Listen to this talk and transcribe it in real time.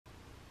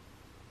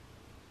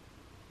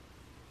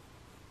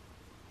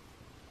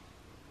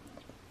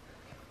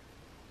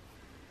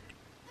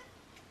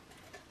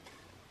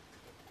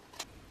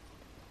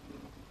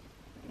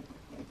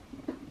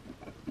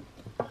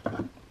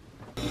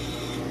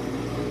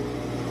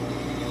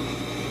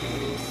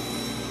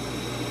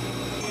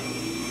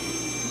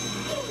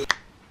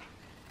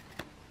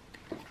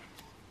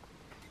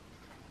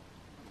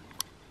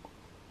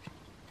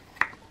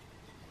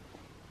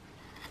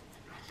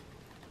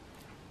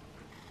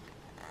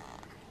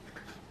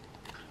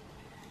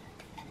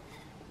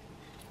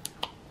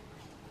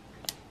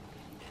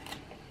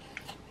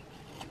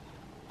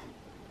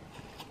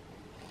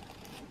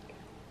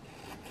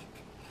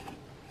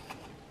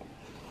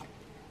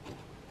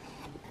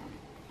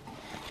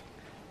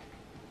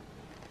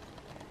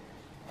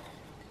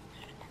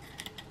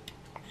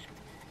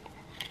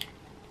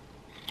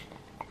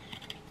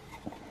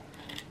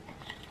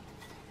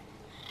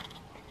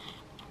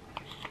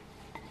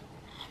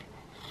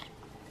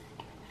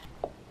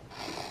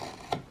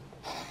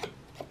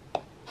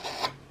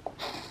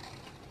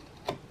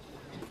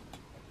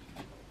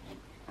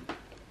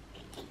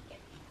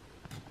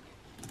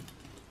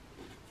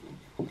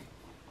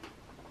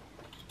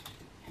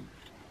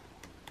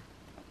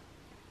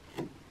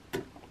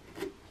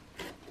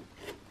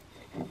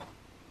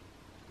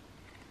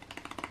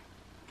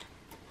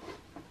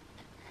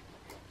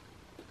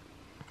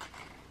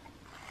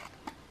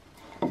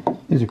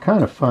These are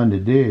kind of fun to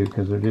do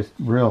because they're just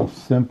real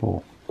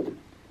simple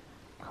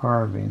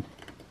carving.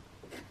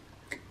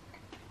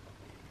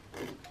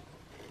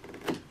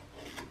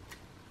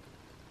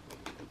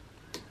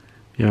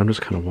 Yeah, I'm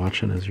just kind of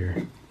watching as you're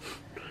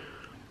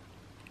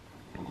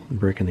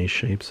breaking these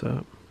shapes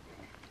up.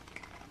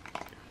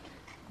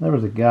 There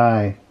was a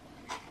guy,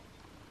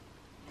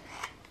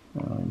 I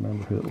don't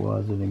remember who it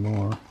was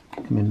anymore,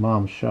 come in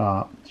Mom's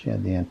shop. She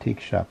had the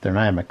antique shop there, and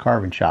I had my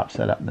carving shop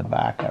set up in the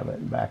back of it,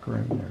 in the back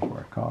room. There's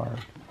where I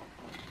carved.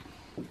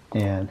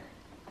 And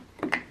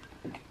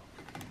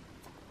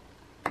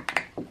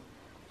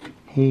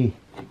he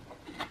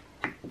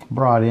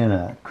brought in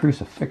a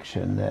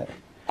crucifixion that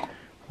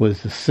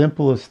was the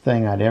simplest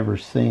thing I'd ever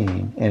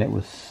seen, and it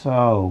was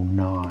so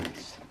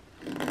nice.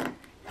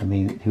 I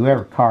mean,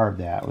 whoever carved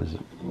that was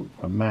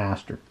a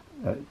master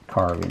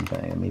carving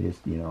thing. I mean,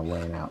 just, you know,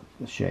 laying out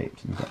the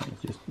shapes and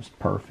things. It just was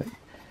perfect.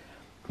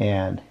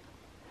 And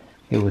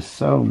it was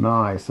so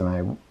nice,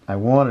 and I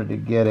wanted to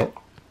get it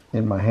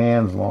in my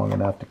hands long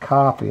enough to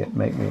copy it,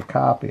 make me a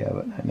copy of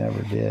it, and I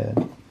never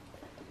did.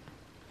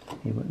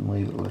 He wouldn't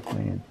leave it with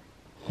me. And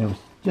it was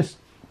just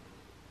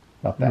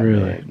about that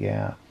big,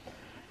 yeah.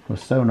 It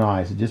was so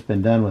nice. It had just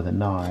been done with a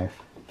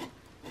knife.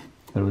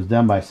 But it was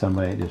done by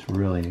somebody that just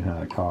really knew how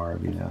to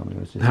carve, you know. It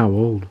was just, how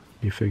old,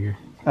 you figure?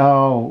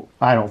 Oh,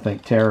 I don't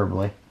think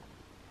terribly.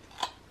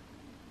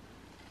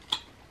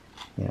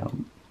 You know,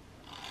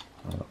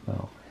 I don't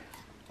know.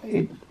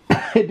 It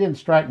didn't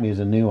strike me as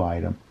a new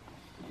item.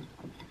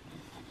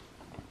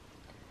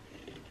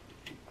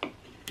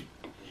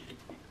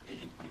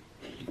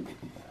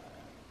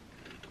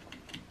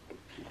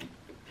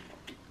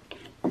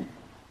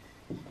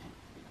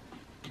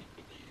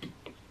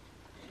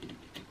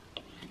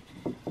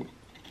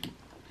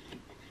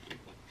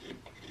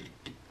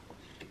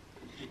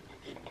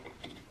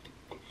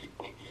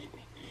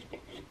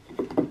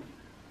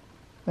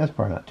 That's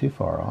probably not too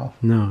far off.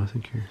 No, I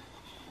think you're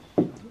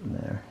in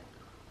there.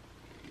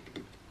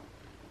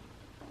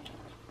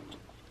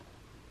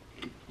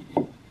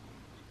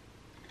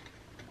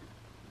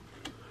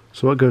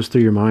 So what goes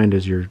through your mind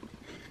as you're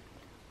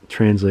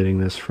translating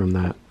this from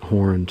that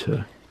horn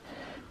to...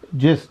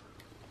 Just,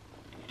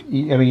 I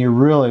mean, you're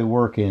really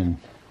working,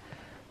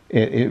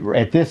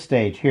 at this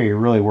stage here, you're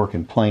really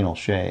working planal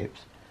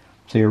shapes.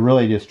 So you're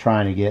really just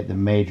trying to get the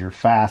major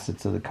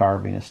facets of the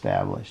carving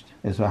established,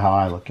 is how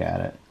I look at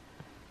it.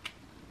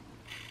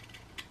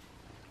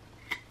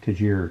 Because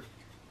you're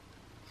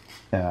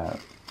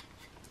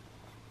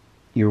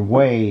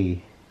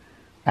way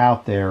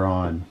out there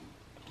on,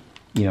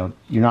 you know,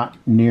 you're not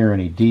near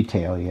any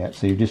detail yet,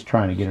 so you're just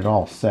trying to get it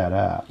all set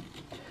up.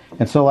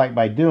 And so, like,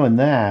 by doing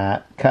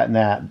that, cutting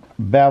that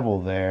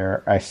bevel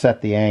there, I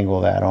set the angle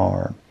of that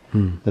arm,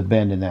 the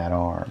bend in that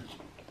arm.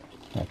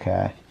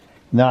 Okay?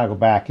 And then I'll go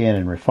back in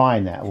and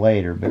refine that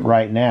later, but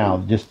right now,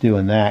 just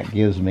doing that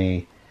gives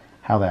me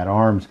how that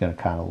arm's going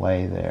to kind of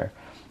lay there.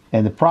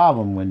 And the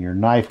problem when you're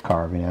knife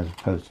carving as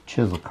opposed to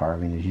chisel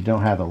carving is you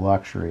don't have the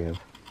luxury of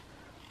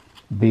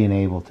being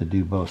able to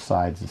do both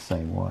sides the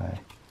same way.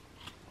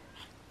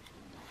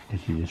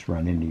 Because you just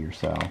run into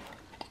yourself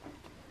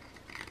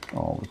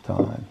all the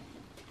time.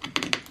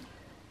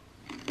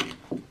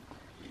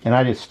 And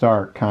I just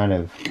start kind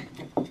of,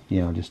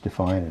 you know, just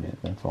defining it.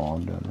 That's all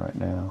I'm doing right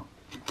now.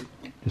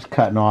 Just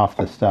cutting off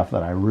the stuff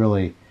that I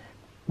really,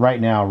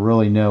 right now,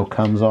 really know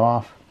comes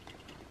off.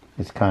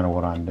 It's kind of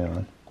what I'm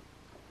doing.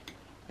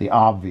 The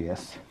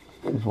obvious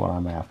is what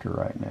I'm after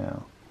right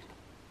now.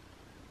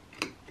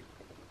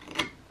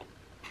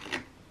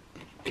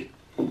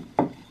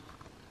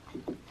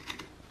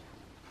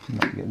 I'm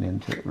not getting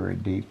into it very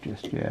deep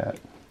just yet.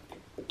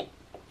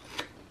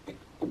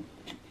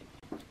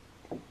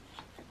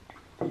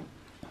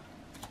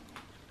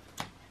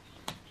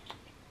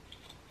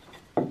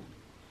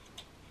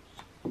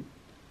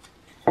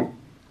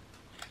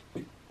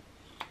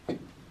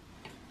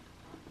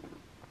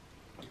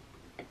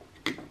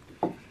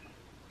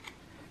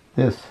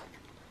 This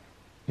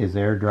is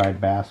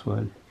air-dried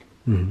basswood.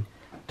 Mm-hmm.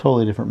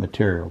 Totally different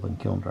material than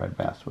kiln-dried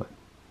basswood.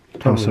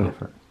 Totally How so?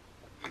 different.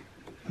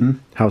 Hmm?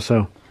 How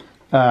so?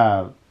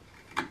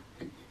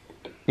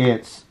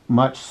 It's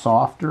much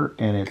softer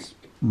and it's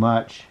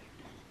much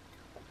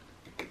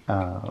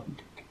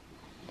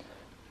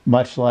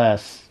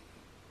less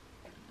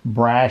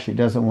brash. It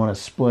doesn't want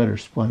to split or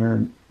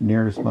splinter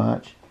near as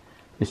much.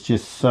 It's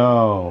just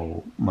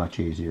so much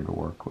easier to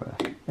work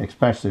with,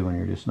 especially when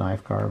you're just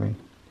knife carving.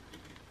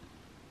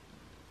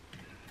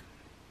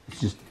 It's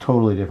just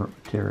totally different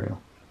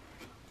material.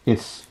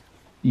 It's,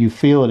 you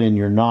feel it in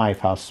your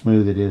knife how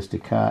smooth it is to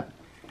cut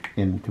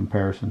in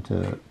comparison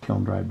to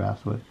kiln-dried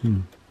basswood.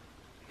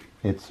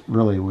 It's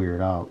really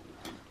weird. I'll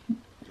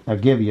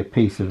give you a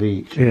piece of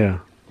each. Yeah.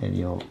 And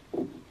you'll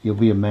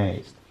be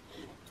amazed.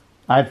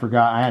 I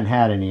hadn't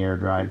had any air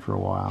dried for a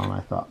while, and I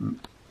thought,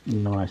 you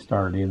know, when I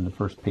started in the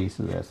first piece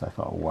of this, I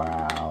thought,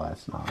 wow,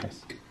 that's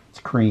nice. It's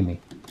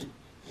creamy.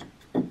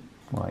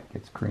 Like,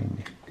 it's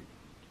creamy.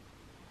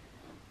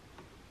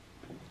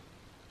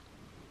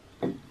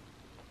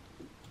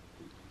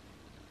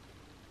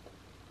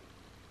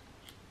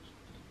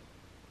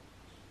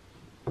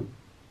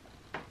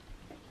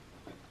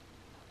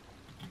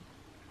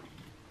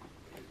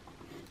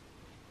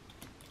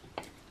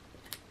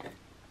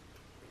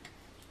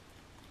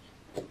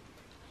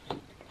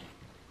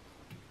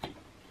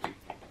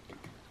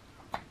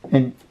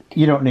 And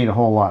you don't need a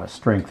whole lot of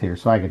strength here,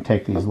 so I can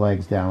take these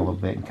legs down a little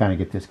bit and kind of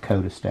get this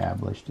coat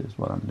established is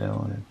what I'm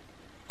doing.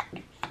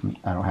 And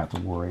I don't have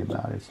to worry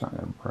about it. It's not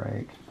going to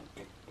break.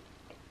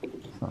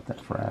 It's not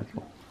that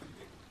fragile.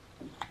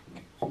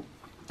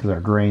 Because our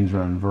grain's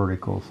running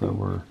vertical, so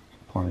we're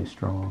plenty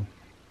strong.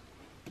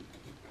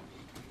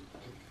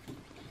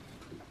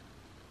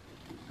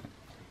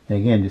 And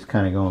again, just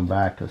kind of going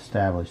back to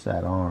establish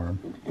that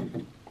arm.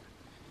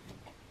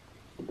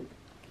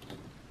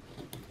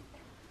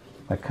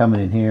 By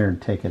coming in here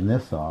and taking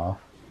this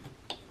off,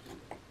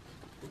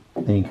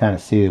 then you can kind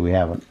of see that we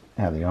have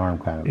the arm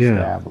kind of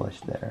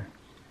established there.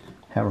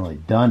 Haven't really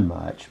done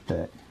much,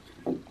 but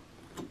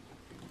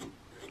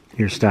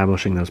you're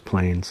establishing those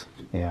planes.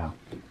 Yeah,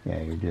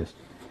 you're just.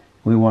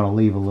 We want to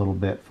leave a little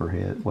bit for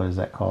his. What is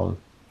that called?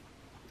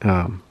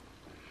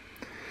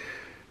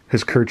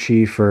 His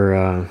kerchief,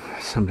 or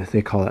something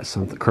they call that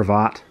something,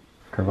 cravat.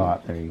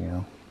 Cravat. There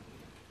you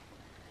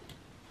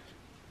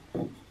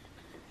go.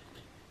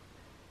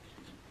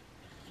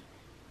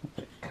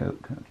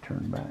 Coat kind of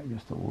turned back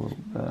just a little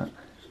bit.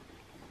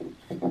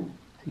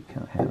 He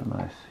kind of had a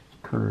nice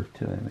curve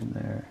to him in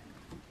there.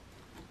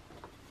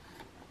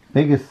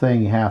 Biggest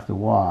thing you have to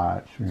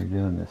watch when you're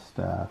doing this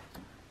stuff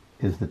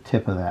is the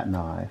tip of that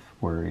knife,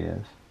 where it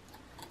is.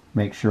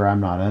 Make sure I'm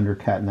not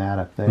undercutting that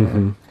up there.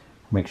 Mm-hmm.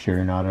 Make sure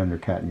you're not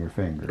undercutting your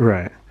finger.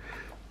 Right.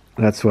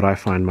 That's what I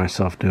find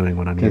myself doing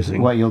when I'm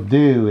using. What you'll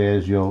do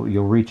is you'll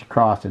reach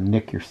across and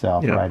nick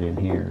yourself right in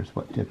here is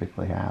what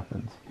typically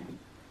happens.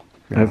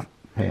 I've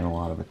paying a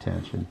lot of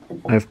attention.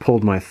 I've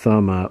pulled my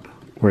thumb up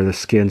where the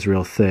skin's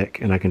real thick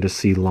and I can just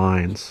see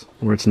lines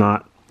where it's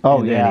not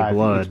any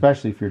blood.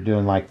 Especially if you're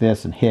doing like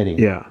this and hitting.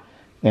 Yeah.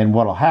 And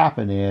what'll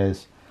happen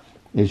is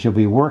you'll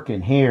be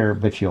working here,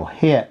 but you'll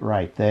hit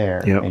right there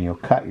and you'll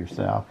cut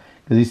yourself.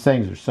 Because these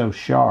things are so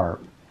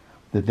sharp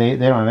that they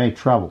don't have any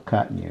trouble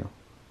cutting you.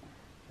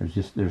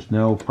 There's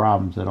no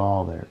problems at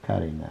all there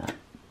cutting that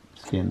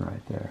skin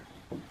right there.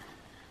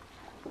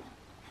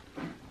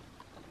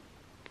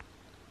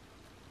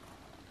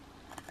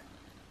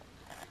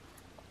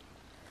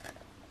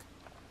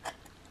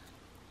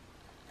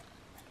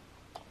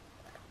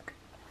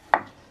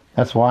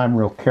 That's why I'm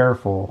real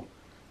careful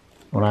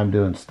when I'm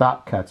doing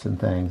stop cuts and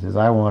things, is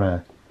I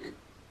want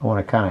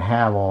to kind of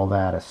have all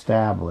that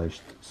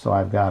established, so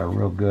I've got a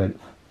real good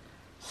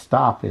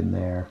stop in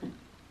there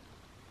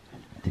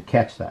to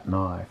catch that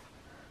knife,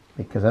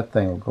 because that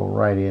thing will go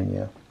right in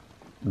you,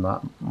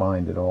 not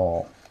mind at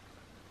all.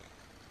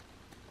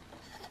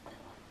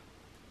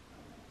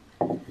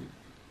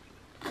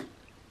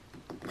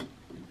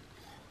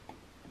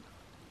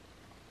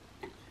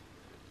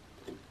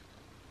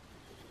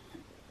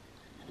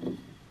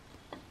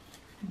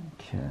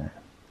 Okay.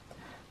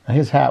 Now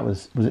his hat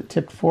was it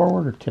tipped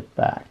forward or tipped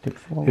back? Tipped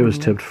forward? It was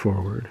tipped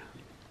forward.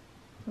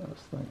 I was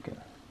thinking.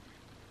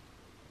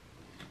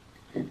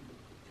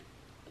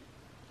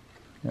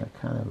 Got to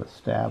kind of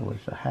establish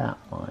a hat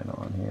line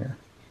on here.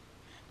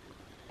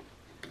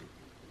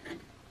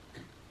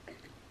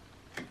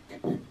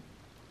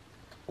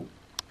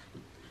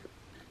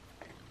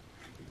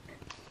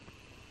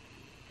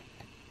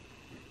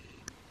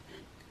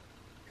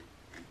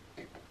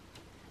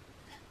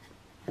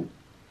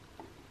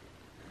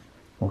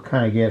 We'll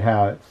kind of get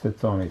how it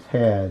sits on his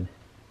head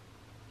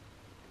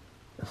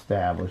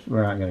established.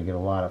 We're not going to get a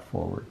lot of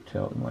forward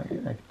tilt. I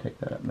could take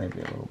that up maybe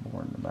a little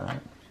more in the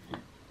back.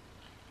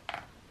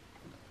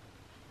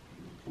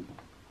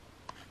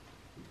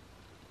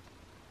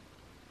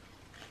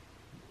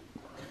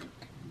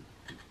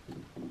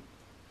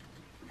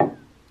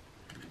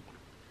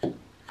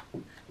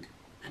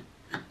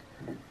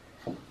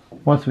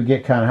 Once we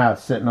get kind of how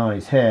it's sitting on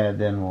his head,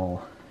 then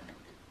we'll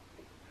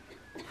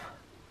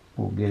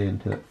get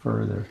into it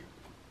further.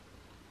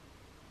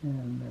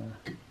 And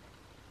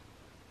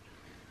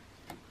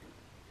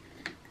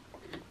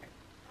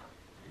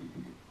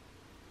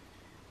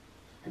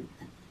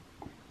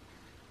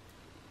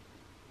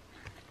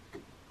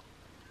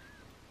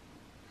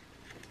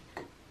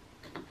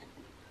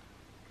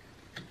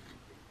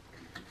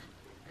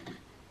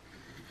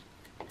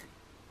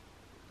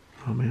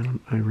oh man,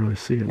 I really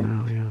see it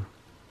now, yeah.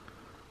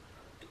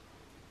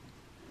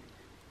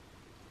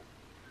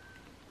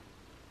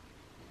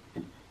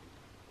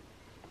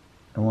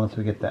 And once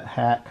we get that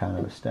hat kind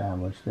of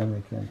established, then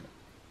we can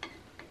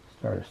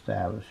start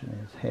establishing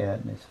his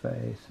head and his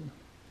face. And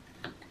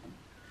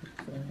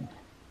everything.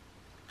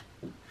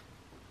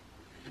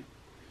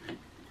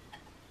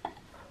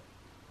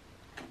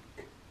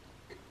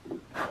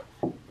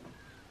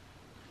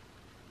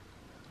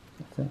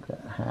 I think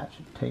that hat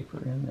should taper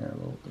in there a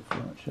little at the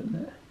front,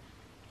 shouldn't it?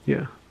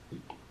 Yeah.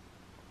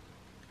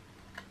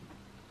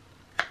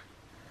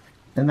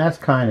 And that's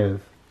kind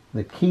of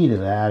the key to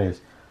that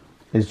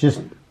is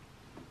just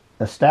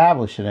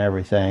establishing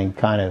everything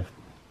kind of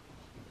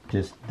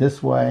just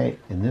this way,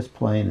 in this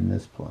plane, and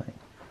this plane.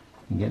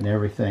 And getting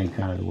everything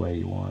kind of the way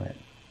you want it.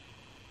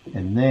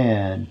 And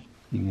then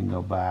you can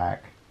go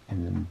back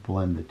and then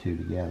blend the two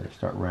together,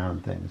 start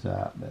rounding things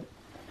up. But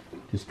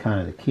just kind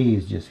of the key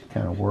is just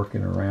kind of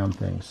working around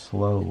things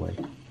slowly.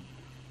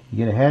 You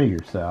get ahead of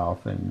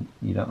yourself and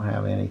you don't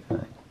have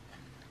anything.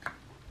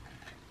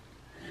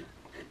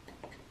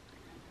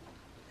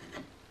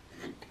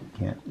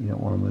 You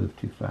don't want to move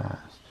too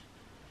fast.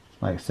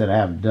 Like I said, I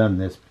haven't done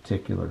this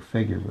particular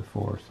figure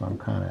before, so I'm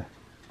kind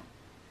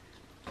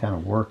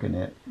of working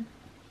it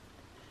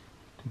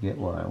to get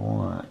what I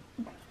want.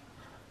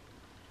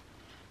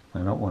 I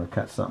don't want to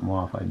cut something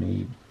off I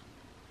need.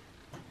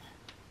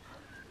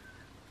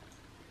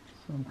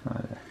 So I'm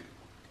kind of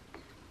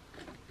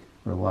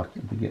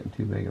reluctant to get in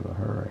too big of a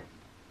hurry.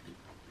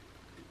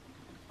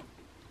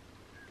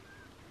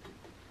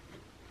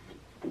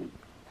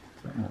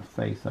 Got more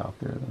face out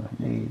there than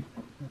I need.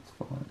 That's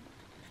fine.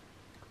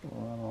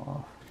 Pull that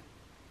off.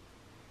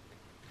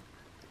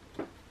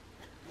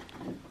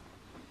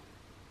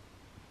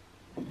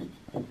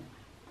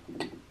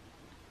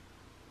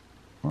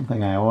 One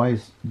thing I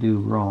always do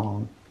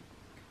wrong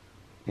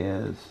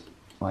is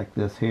like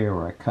this here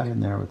where I cut in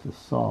there with the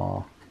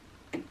saw.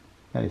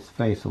 Got his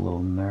face a little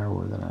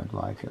narrower than I'd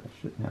like it. I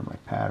shouldn't have my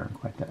pattern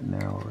quite that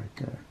narrow right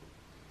there.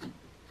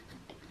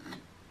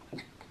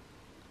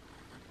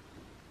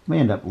 May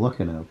end up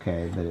looking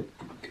okay, but it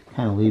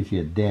kind of leaves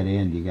you a dead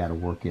end you got to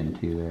work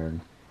into there.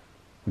 And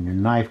when you're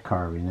knife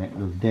carving,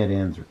 those dead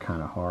ends are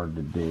kind of hard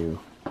to do.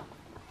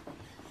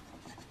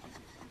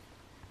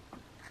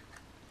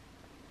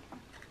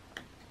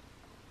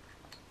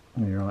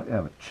 When you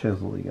have a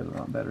chisel, you get a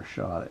lot better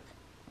shot at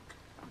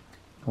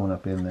going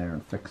up in there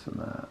and fixing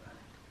that.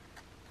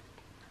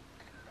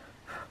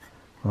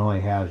 When all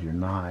you have is your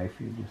knife,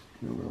 you're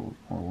a little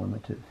more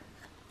limited.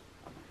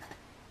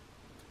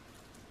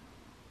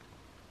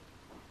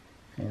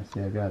 And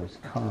see, I've got his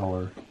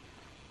collar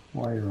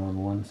wider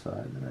on one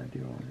side than I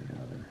do on the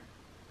other.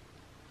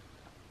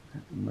 I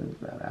have to move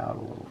that out a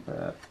little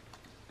bit.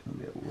 It's going to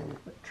be a little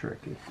bit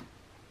tricky.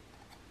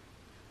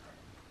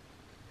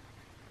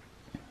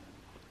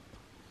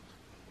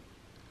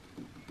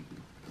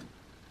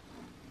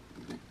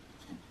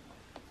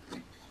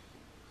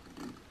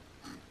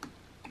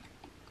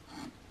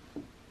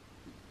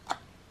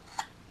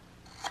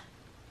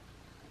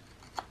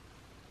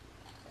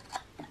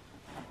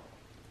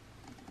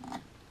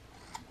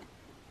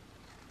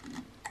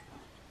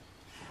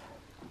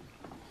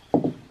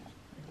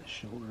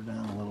 Shoulder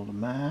down a little to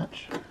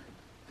match.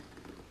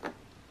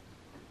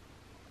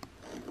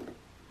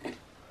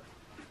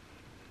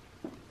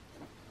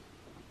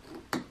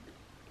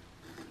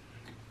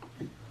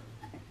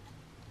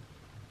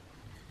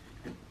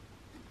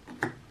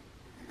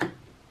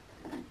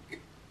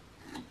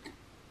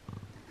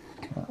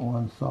 That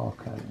one saw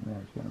cutting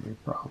there is going to be a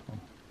problem.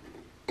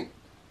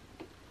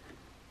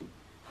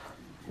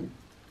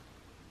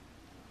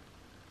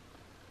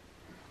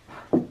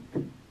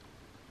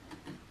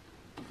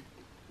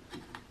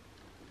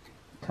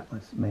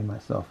 Made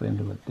myself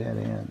into a dead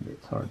end.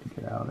 It's hard to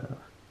get out of.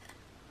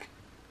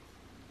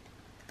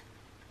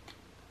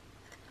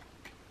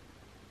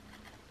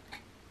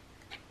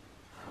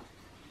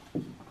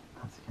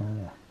 That's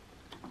kind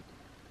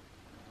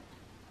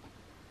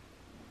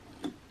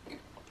of.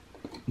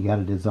 You got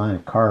to design a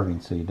carving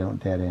so you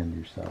don't dead end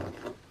yourself.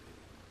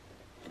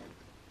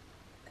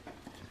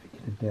 If you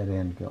get a dead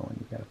end going,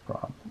 you got a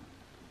problem.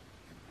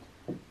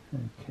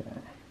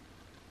 Okay.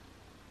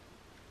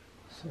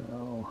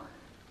 So.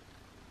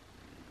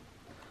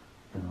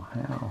 I don't know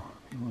how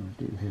I want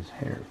to do his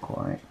hair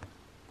quite.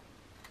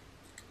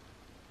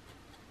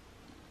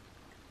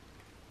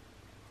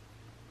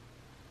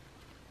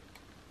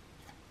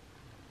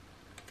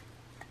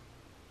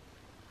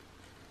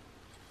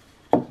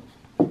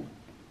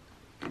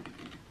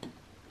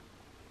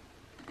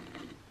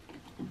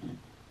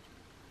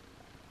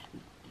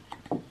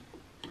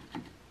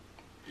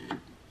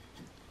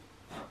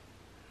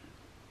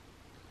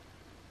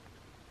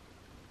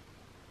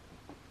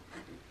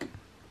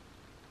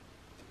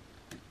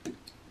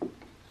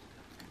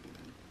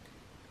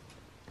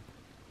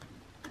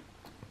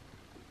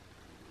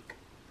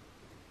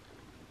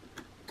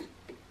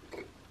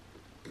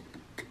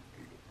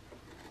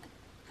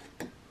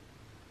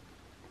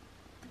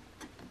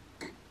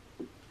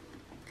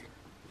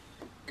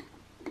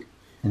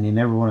 And you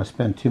never want to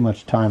spend too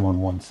much time on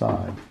one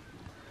side.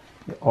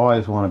 You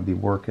always want to be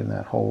working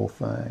that whole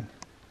thing,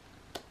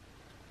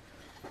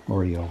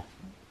 or you'll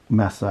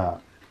mess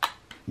up.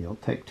 You'll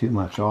take too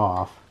much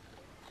off.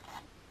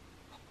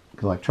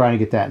 Because like trying to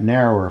get that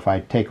narrower, if I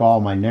take all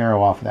my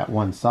narrow off of that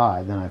one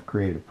side, then I've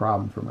created a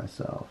problem for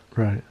myself.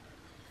 Right.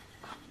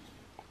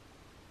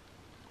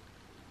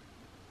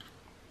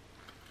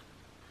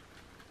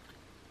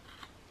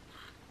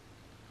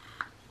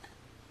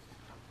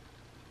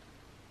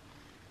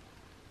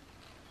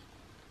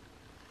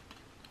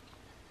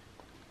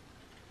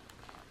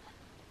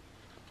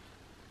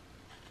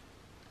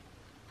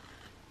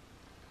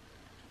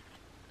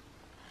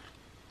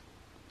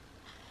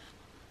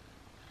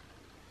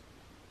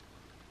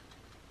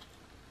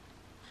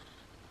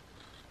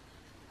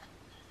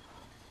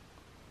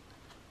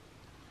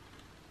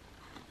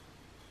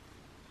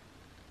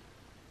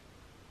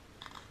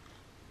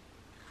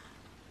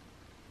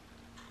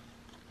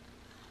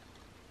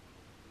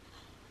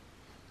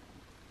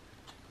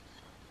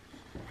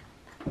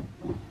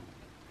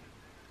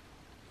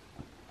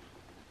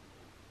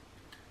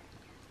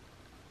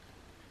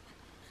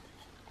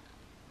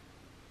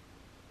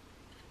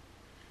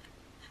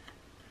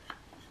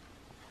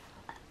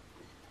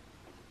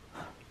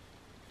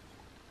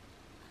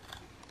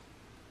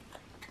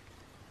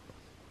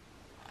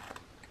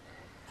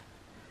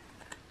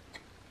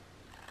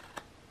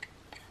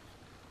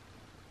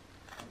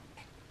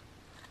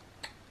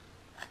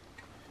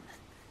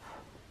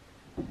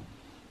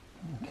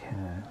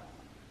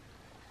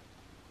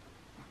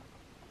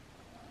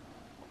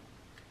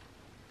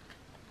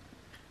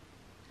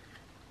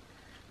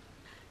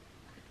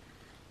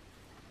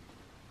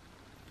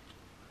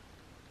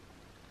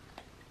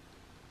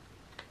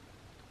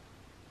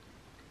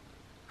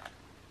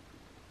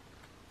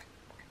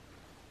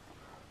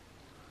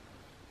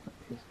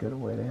 as good a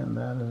way to end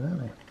that as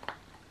any.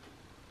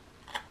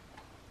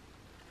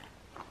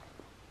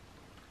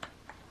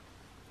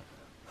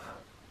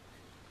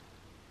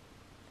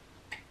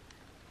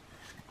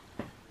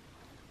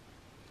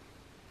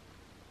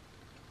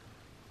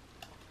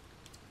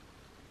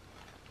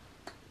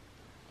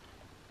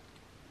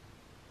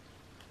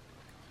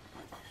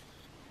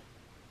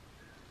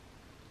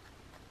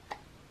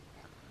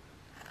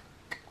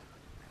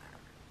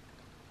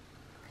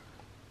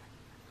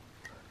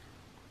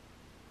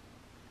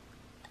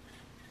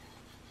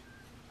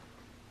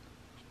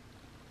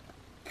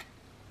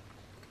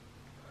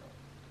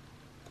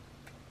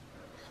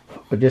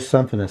 But just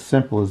something as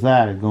simple as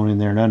that, and going in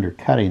there and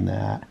undercutting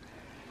that,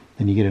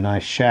 then you get a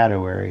nice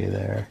shadow area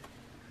there.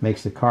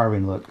 Makes the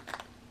carving look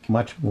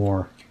much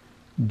more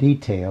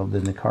detailed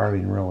than the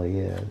carving really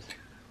is.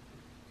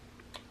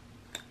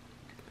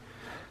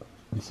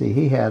 And see,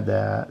 he had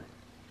that.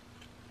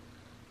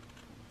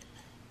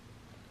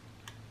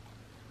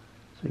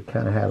 So he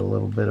kind of had a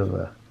little bit of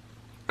a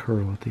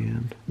curl at the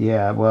end.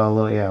 Yeah, well, a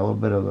little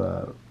bit of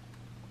a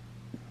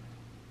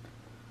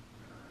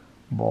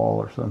ball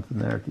or something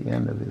there at the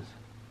end of his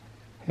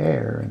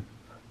hair, and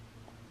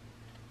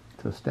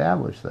to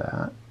establish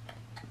that,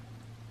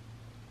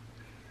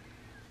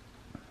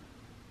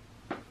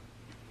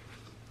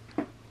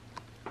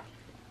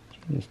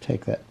 you just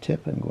take that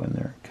tip and go in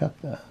there and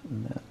cut that,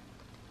 and then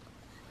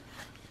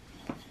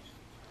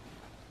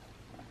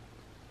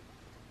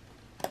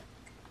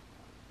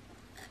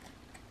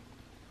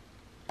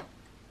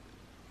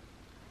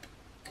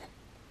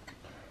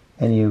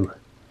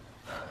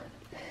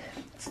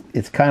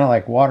it's kind of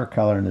like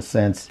watercolor in the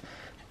sense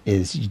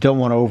is you don't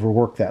want to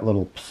overwork that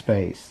little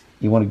space.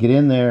 You want to get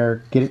in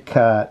there, get it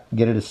cut,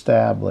 get it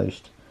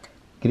established,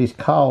 get his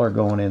collar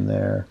going in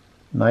there,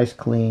 nice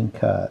clean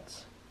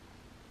cuts.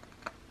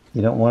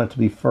 You don't want it to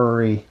be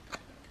furry,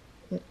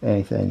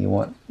 anything. You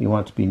want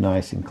it to be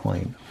nice and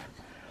clean.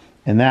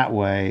 And that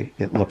way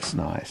it looks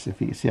nice.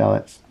 If you see how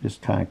that's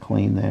just kind of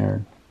clean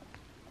there.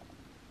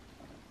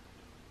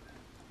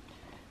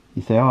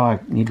 You say, oh, I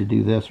need to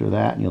do this or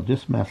that, and you'll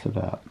just mess it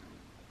up.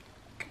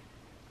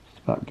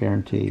 Just about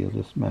guarantee you'll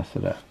just mess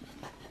it up.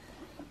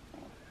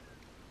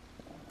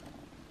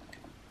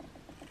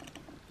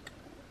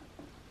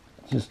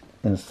 Just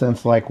in a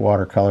sense like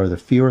watercolor, the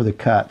fewer the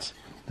cuts,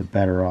 the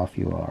better off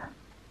you are.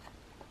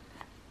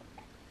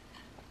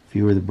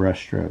 Fewer the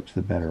brush strokes,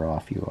 the better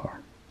off you are.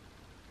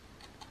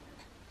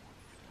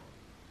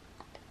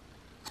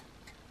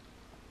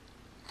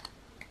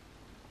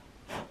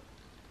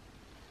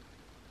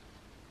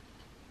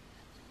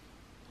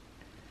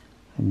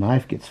 The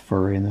knife gets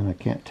furry and then I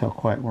can't tell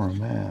quite where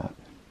I'm at.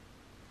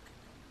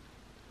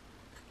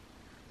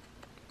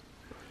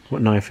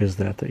 What knife is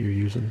that you're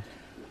using?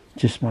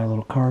 Just my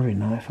little carving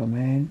knife I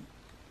made.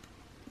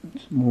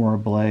 It's more a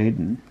blade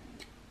and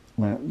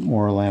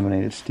more a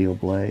laminated steel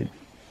blade,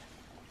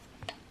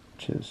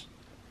 which is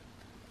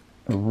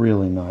a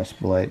really nice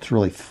blade. It's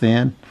really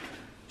thin,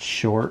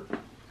 short,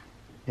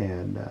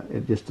 and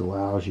it just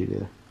allows you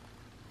to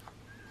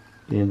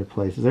get into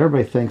places.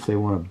 Everybody thinks they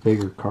want a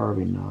bigger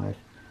carving knife.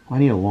 I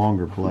need a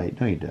longer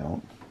blade. No, you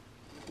don't.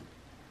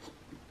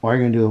 All you're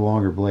going to do with a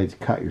longer blade is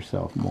cut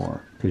yourself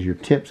more, because your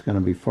tip's going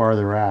to be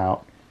farther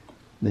out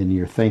than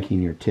you're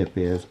thinking your tip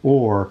is,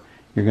 or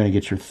you're going to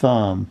get your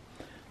thumb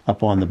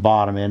up on the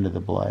bottom end of the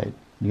blade.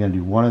 You're going to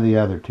do one or the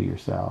other to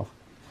yourself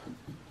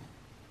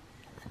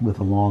with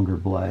a longer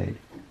blade,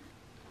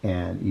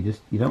 and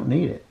you don't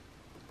need it,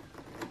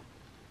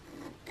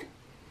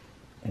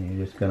 and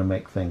you're just going to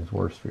make things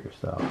worse for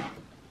yourself.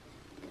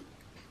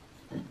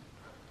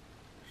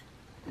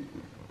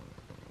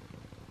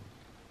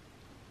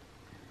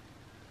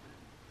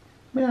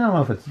 I mean, I don't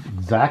know if it's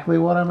exactly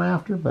what I'm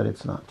after, but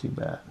it's not too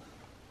bad.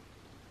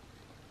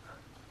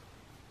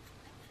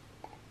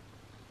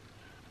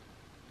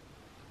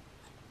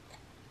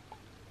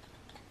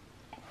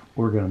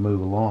 We're going to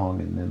move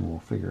along and then we'll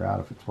figure out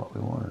if it's what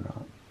we want or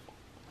not.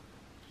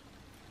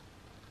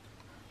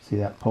 See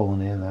that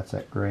pulling in? That's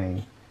that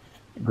grain.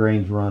 The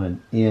grain's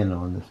running in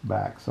on this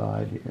back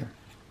side here.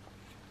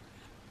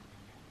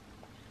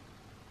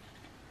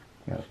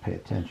 Got to pay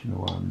attention to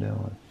what I'm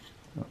doing.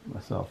 I'll get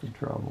myself in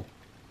trouble.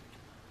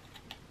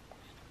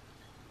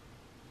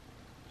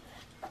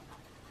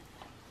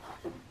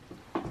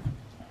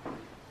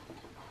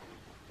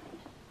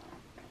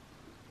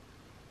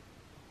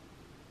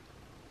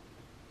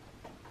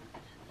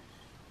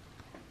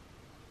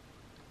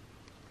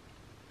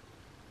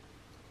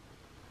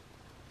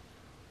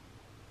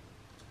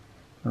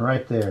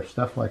 Right there,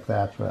 stuff like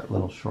that's where that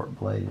little short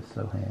blade is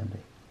so handy.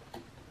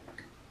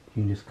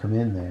 You can just come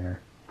in there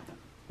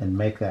and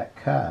make that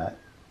cut,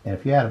 and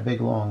if you had a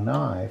big long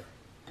knife,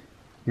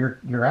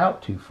 you're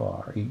out too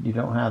far. You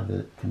don't have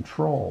the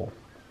control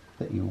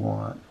that you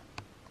want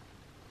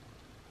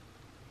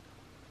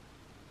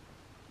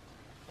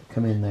to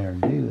come in there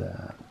and do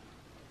that.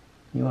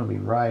 You want to be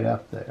right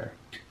up there.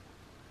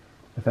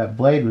 If that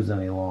blade was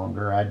any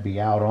longer, I'd be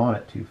out on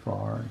it too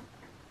far.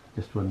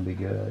 It just wouldn't be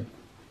good.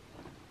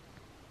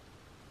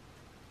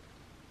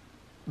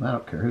 And I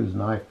don't care whose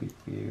knife you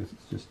use,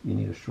 it's just you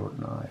need a short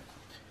knife.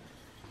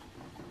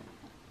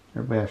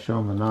 Everybody I show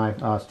them the knife,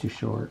 oh, it's too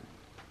short.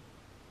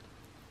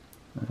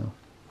 Well,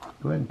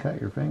 go ahead and cut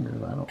your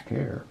fingers, I don't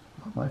care,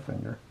 not my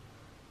finger.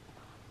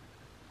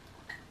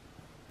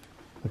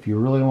 If you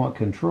really want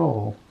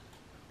control,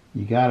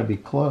 you got to be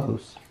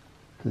close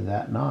to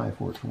that knife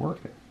where it's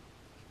working.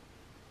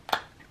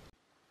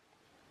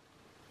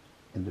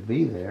 And to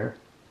be there,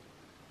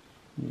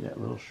 you need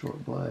that little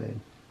short blade.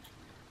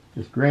 If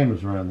this grain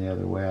was running the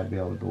other way, I'd be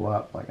able to go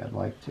up like I'd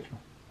like to,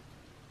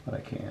 but I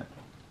can't.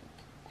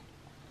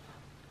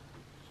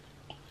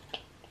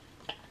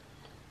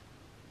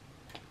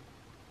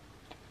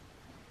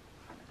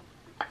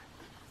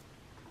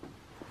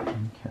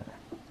 Okay.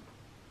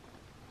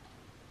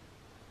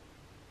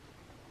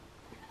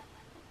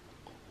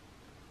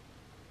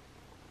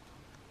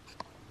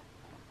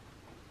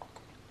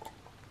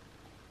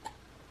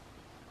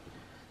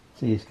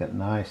 See, it's got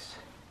nice,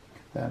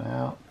 get that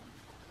out.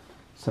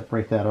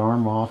 Separate that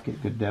arm off,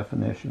 get good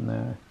definition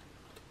there.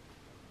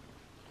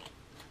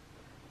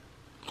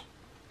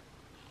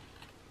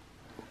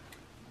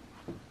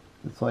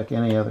 It's like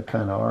any other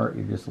kind of art,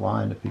 you're just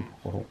lying to people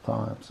the whole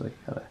time, so you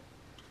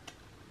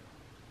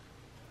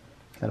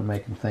gotta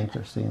make them think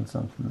they're seeing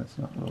something that's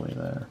not really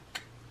there.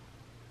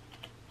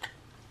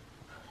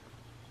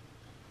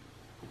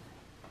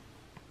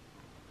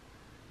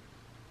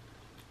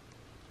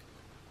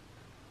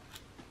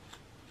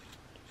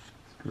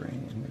 This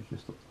grain in here is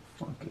just a little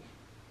funky.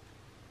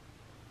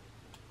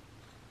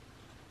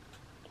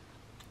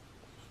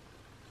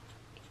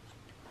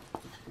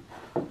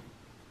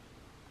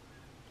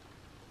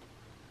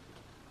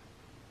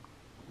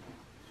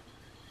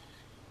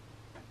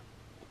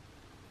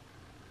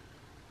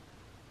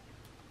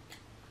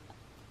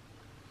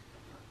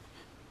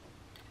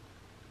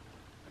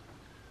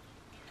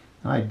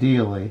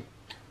 Ideally,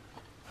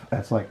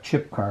 that's like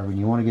chip carving.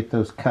 You want to get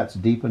those cuts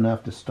deep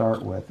enough to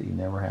start with that you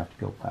never have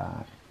to go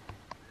back.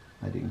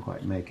 I didn't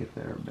quite make it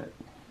there, but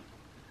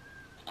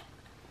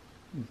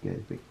he's got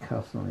his big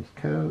cuffs on his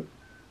coat.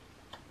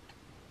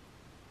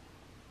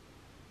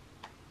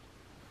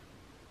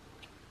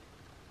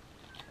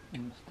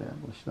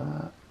 Establish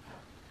that.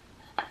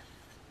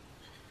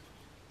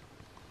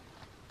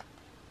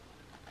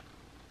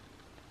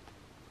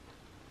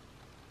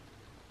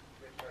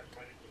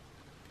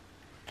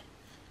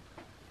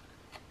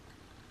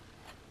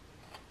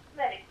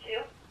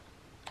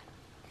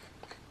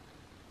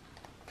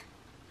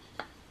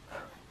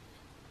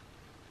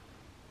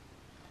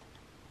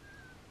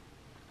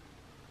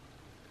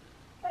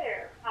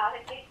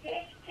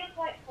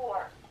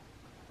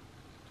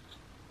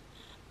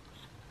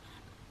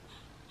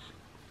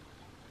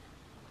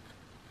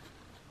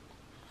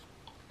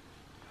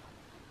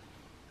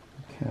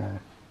 Okay.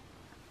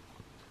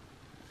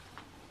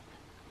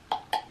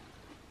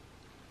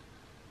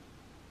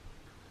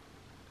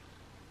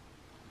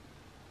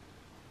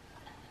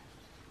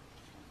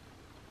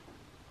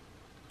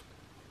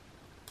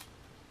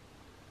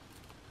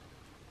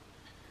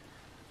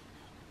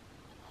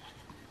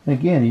 And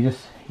again, you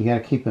got to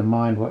keep in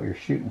mind what you're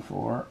shooting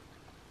for.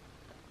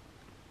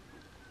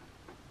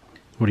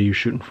 What are you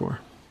shooting for?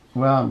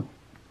 Well, I'm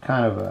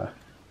kind of a,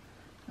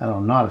 I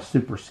don't know, not a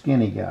super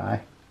skinny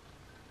guy.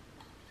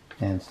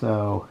 And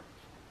so,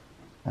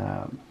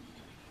 a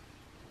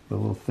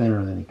little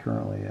thinner than he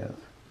currently is.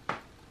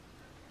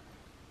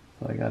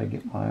 So I got to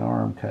get my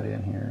arm cut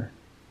in here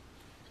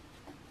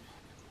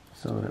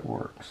so that it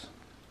works.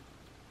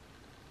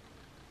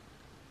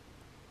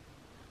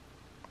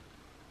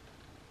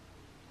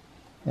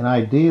 And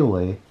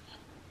ideally,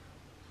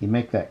 you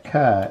make that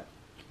cut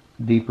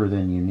deeper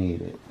than you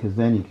need it, because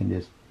then you can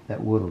just,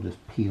 that wood will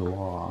just peel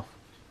off.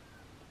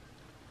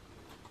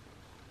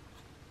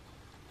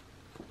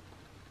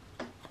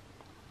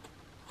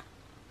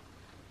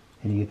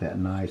 And you get that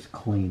nice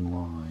clean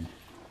line.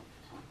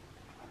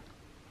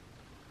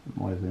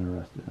 I'm always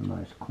interested in a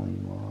nice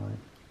clean line.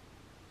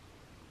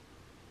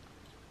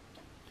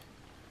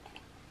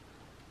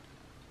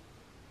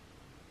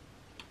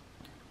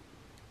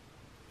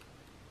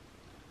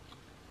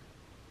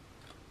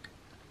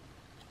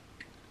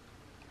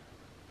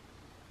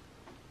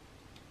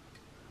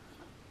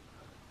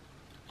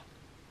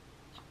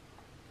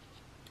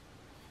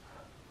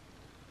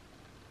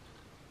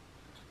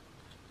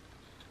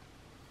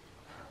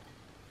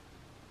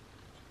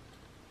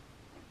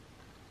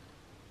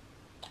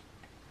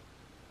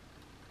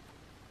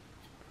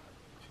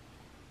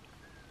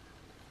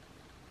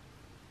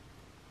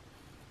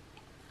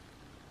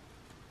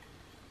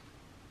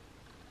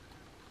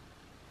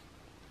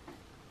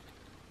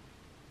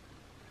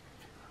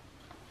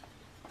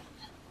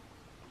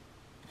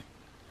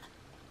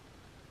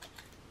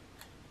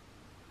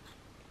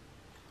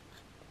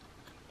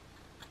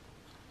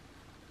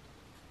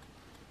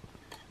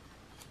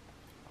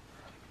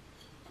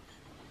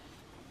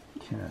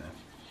 Okay.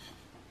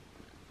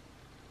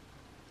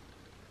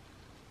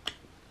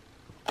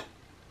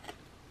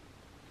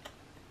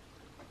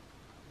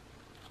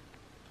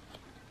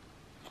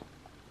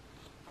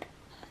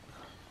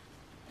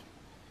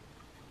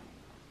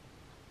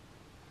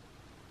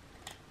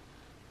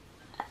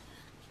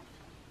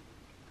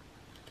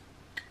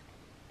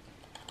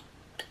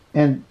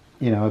 And,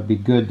 you know, it'd be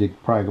good to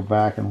probably go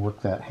back and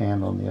work that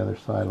hand on the other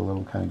side a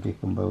little, kind of get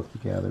them both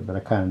together. But I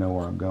kind of know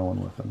where I'm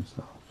going with them,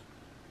 so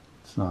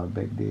it's not a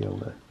big deal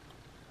to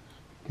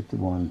get the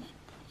one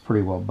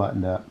pretty well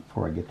buttoned up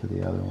before I get to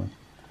the other one.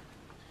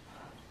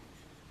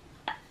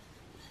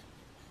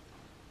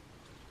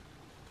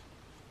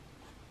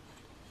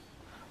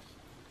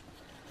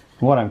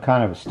 What I'm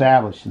kind of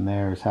establishing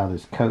there is how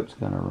this coat's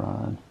going to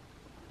run.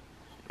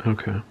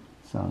 Okay.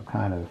 So I'm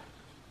kind of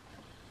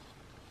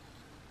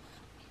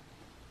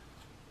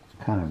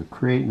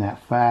creating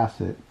that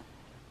facet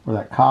where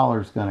that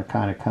collar's going to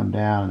kind of come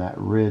down and that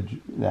ridge,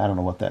 I don't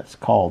know what that's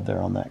called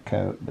there on that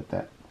coat, but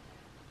that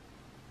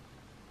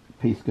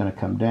piece is going to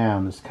come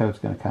down, this coat's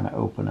going to kind of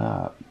open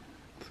up.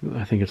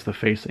 I think it's the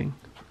facing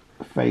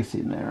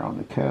There on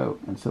the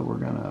coat, and so we're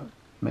going to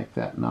make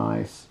that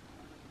nice.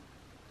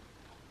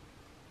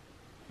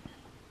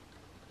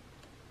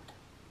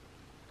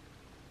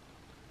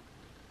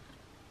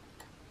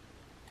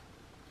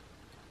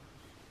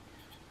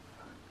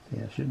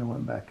 Yeah, I shouldn't have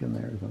went back in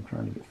there because I'm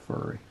trying to get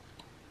furry.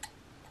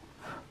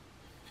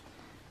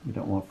 You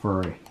don't want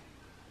furry.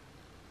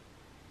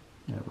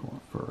 Never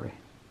want furry.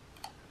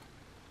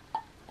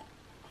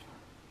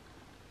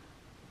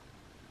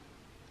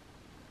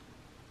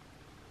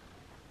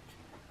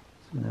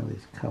 So now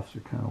these cuffs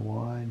are kind of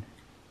wide.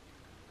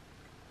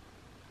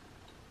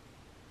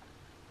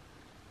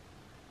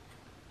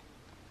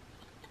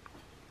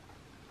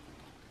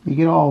 You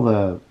get all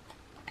the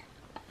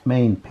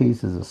main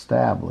pieces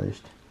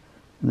established.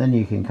 And then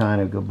you can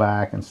kind of go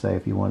back and say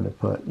if you wanted to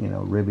put, you know,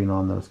 ribbing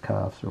on those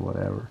cuffs or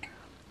whatever.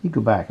 You go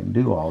back and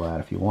do all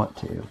that if you want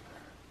to.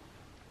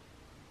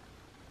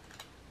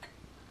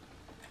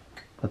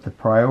 But the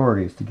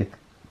priority is to get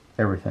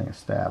everything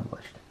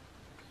established.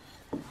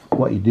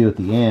 What you do at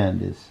the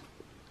end is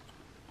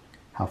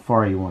how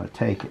far you want to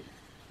take it.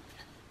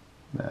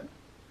 But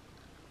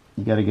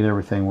you got to get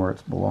everything where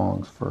it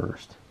belongs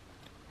first.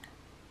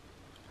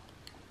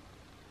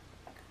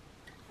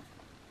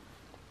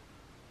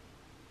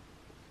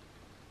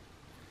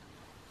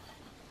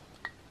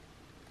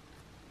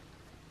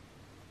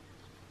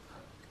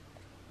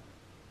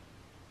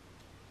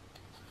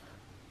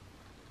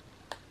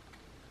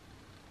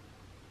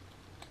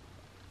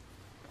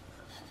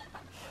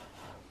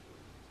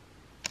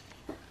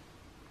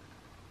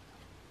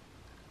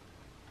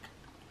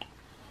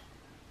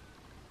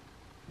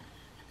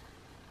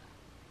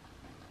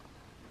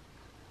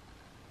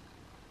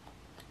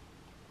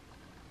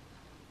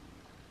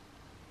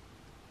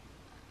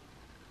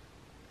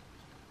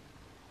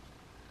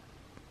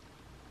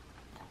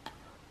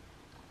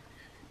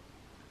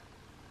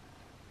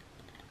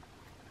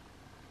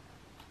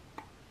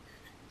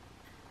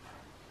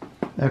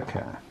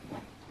 Okay.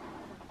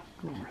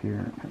 Go over here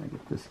and kind of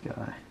get this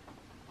guy.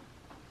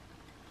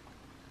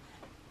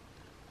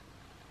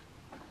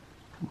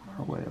 Come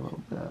our way a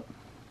little bit.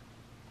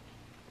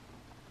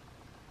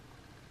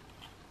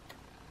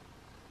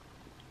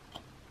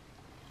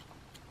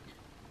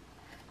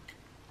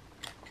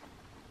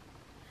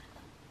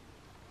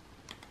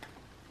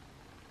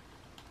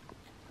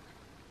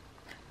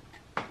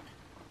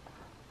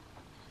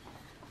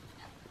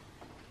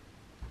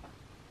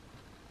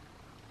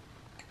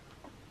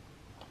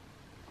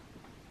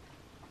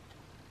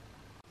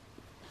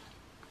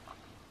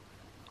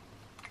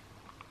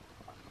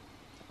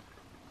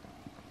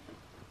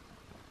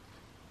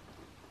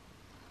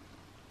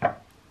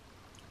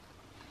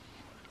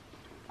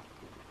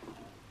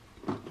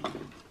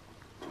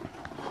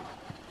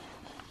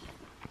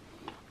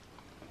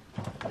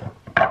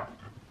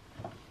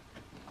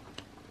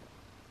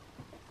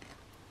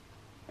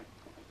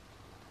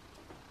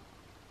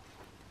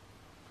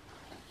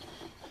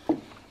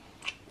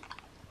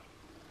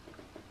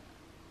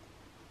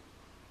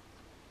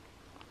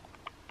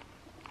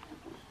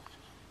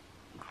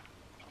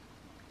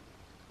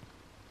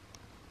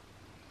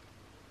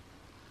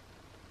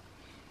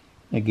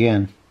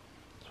 Again,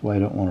 that's why I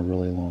don't want a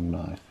really long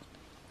knife.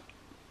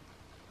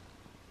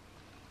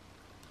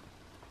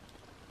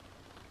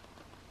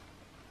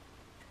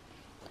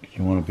 Because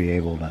you want to be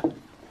able to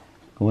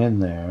go in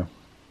there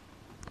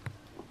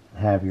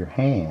and have your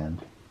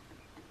hand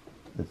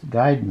that's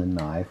guiding the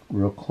knife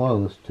real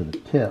close to the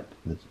tip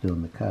that's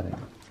doing the cutting.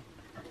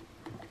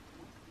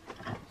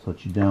 So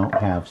that you don't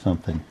have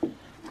something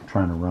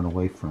trying to run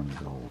away from you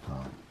the whole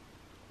time.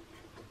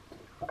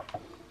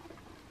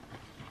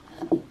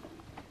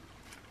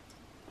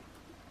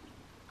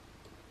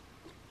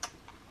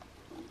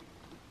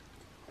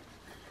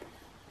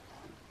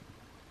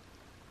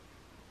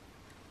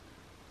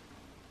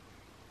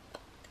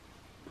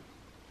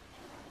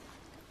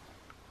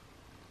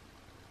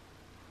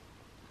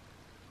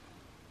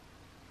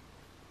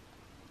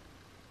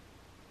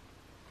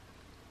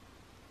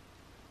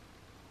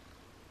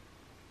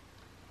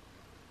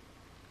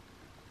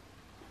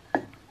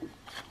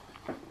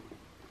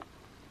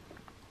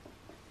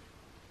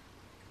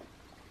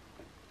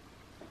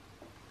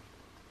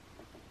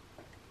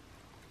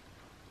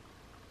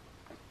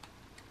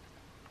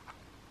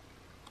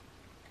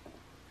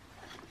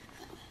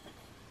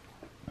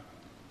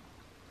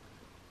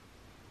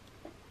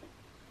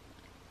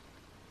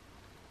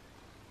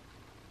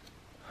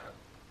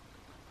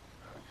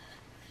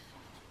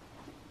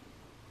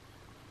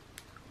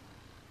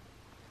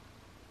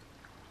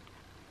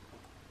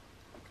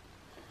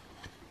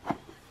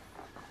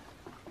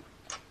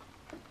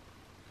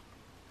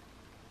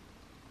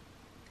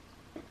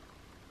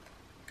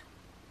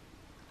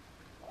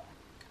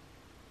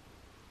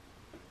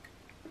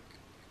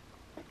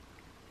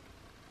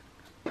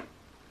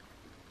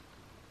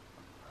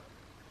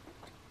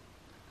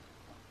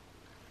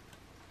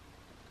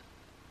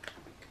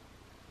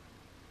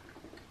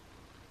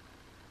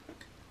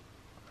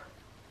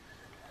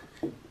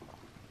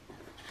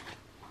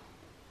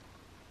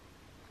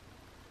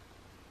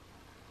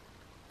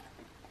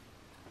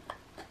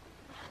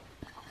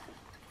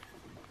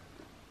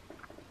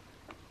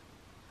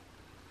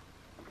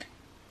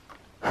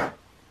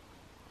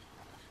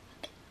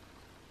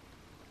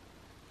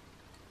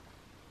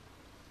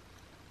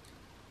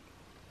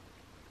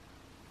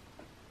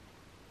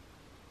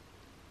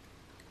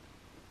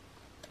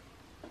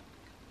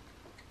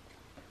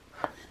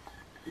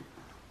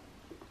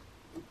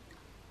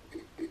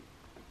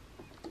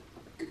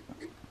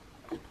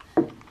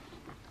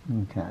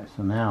 Okay,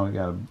 so now we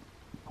got to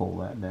pull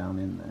that down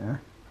in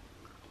there.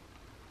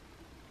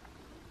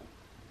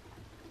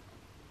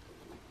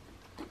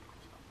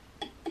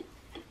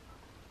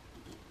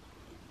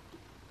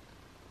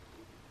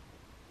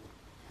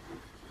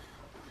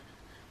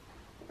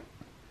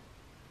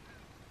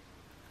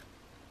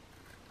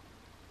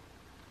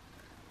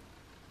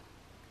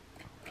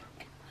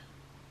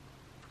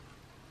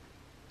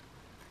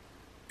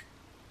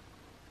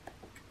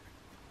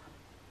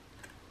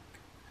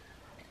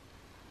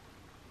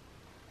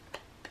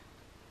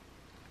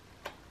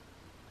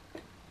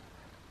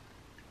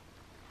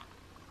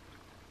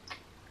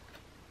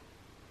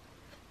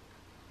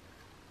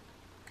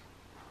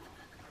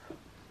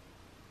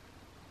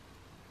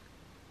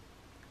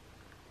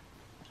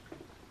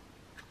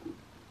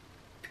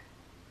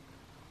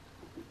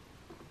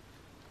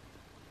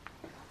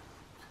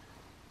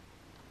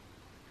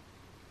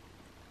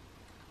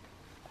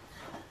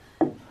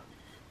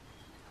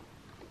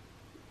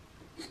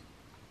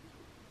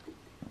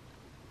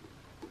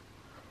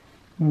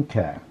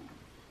 Okay.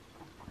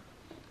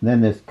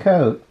 Then this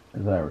coat,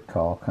 as I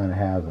recall, kind of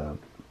has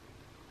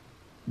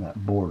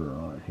that border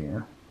on it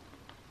here.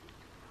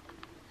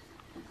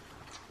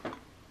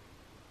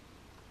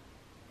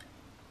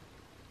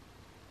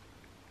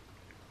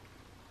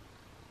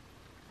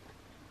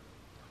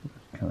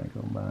 Just kind of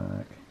go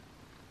back,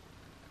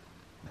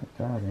 put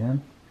that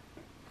in.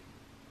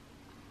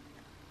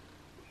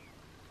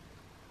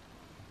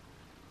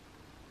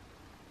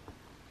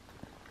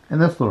 And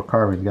this little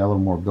carving's got a little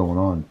more going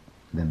on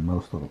than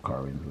most little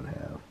carvings would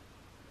have.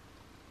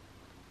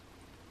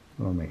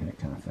 We're making it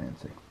kind of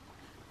fancy.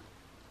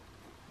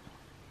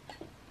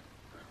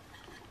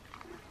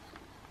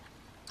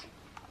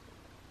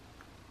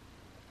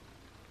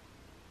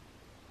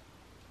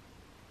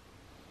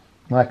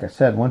 Like I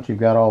said, once you've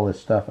got all this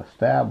stuff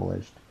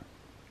established,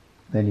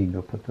 then you can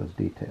go put those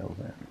details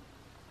in.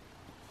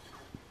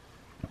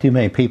 Too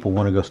many people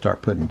want to go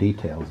start putting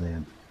details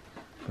in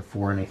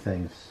before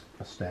anything's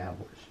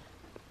established.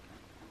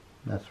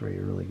 That's where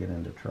you really get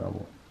into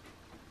trouble.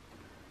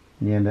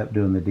 And you end up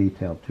doing the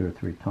detail 2 or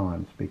 3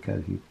 times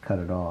because you cut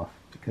it off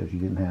because you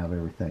didn't have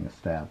everything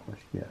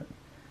established yet.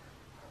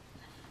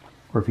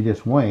 Or if you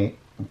just wait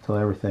until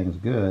everything's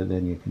good,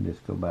 then you can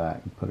just go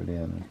back and put it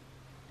in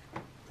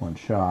one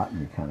shot and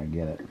you kind of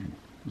get it and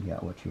you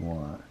got what you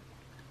want.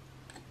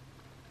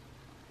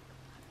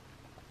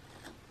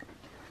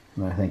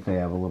 And I think they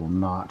have a little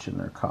notch in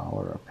their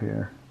collar up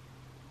here.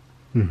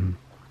 Mm-hmm.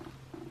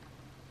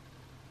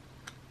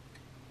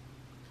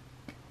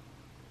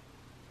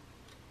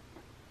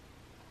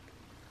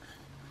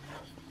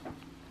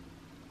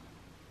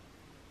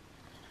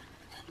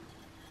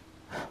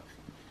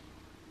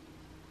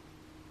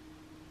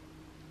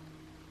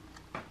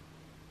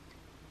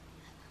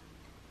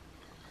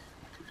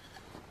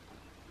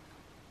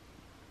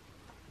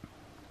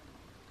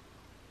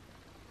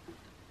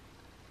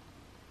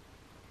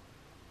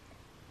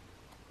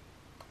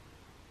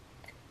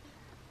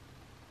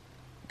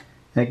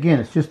 And again,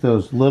 it's just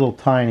those little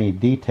tiny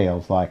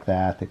details like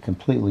that that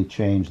completely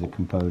change the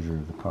composure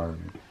of the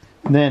carving.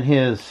 And then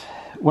his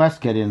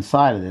waistcoat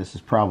inside of this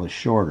is probably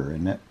shorter,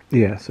 isn't it?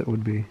 Yes, it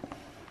would be.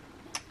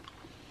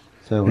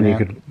 So and you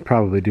could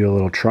probably do a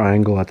little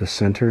triangle at the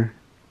center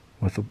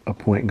with a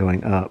point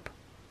going up.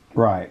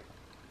 Right,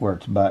 where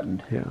it's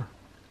buttoned. Yeah.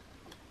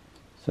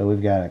 So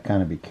we've got to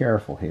kind of be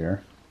careful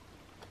here.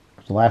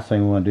 The last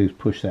thing we want to do is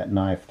push that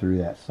knife through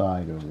that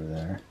side over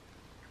there.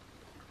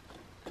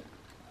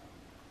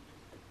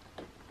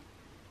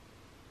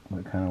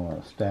 We kind of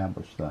want to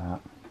establish that.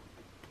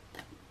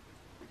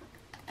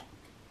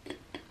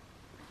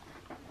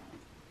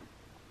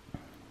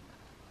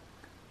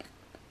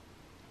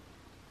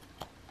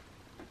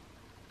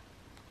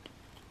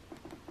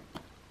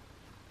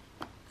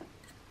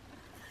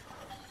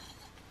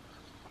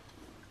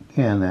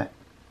 Again, that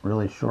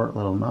really short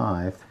little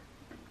knife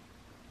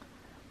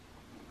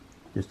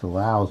just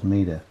allows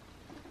me to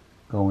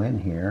go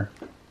in here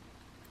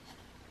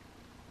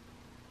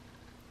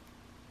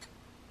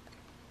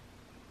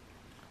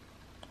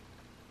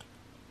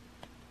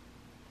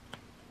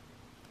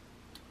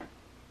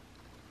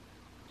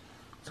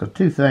So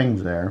 2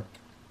 things there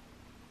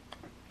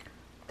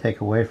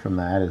take away from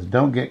that is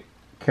don't get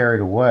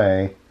carried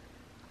away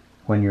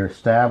when you're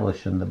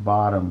establishing the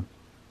bottom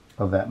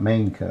of that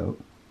main coat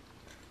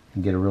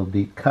and get a real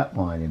deep cut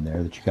line in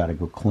there that you got to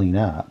go clean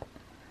up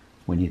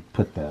when you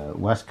put the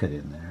waistcoat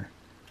in there.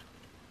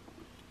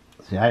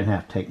 See, I didn't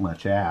have to take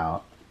much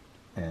out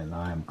and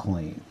I'm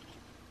clean.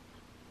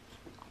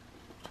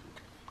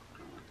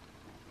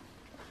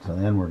 So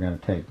then we're going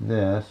to take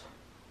this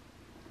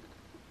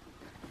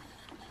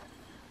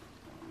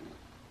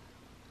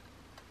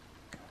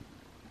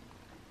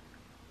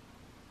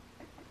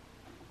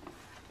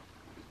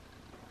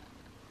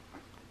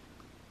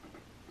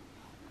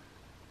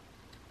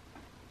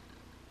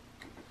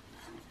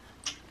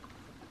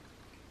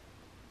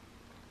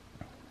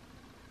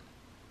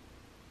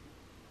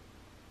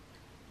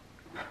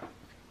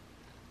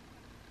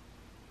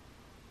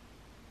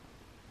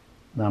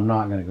Now I'm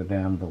not going to go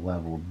down to the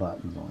level of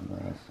buttons on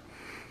this.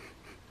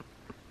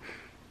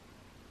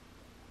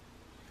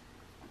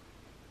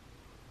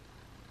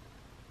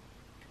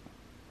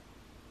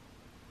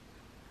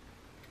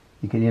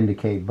 You can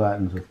indicate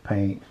buttons with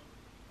paint.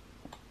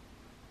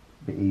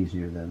 Be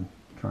easier than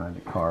trying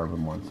to carve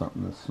them on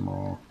something this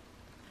small.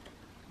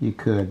 You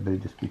could, but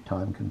it'd just be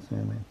time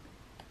consuming.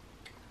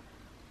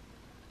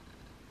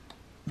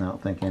 I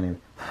don't think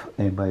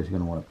anybody's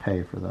going to want to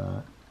pay for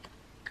that.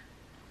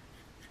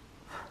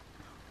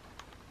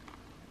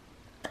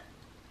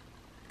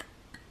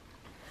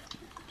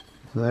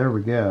 So there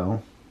we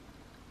go.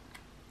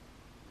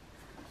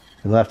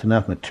 We left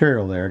enough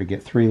material there to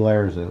get 3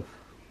 layers of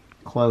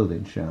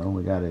clothing shown.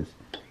 We got his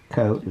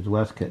coat, his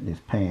waistcoat, and his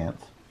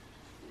pants.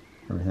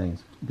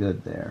 Everything's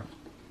good there.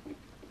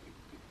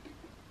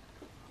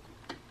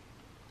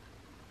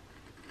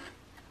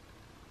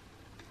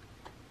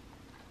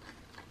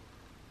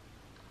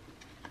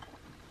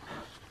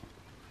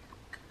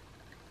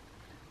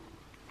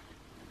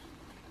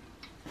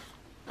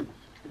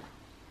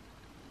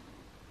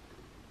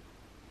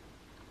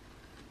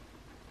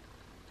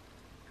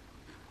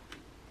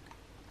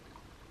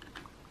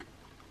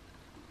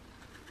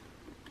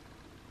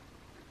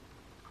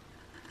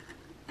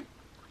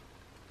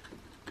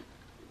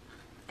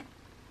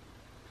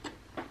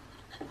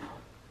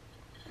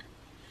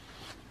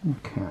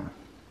 Okay.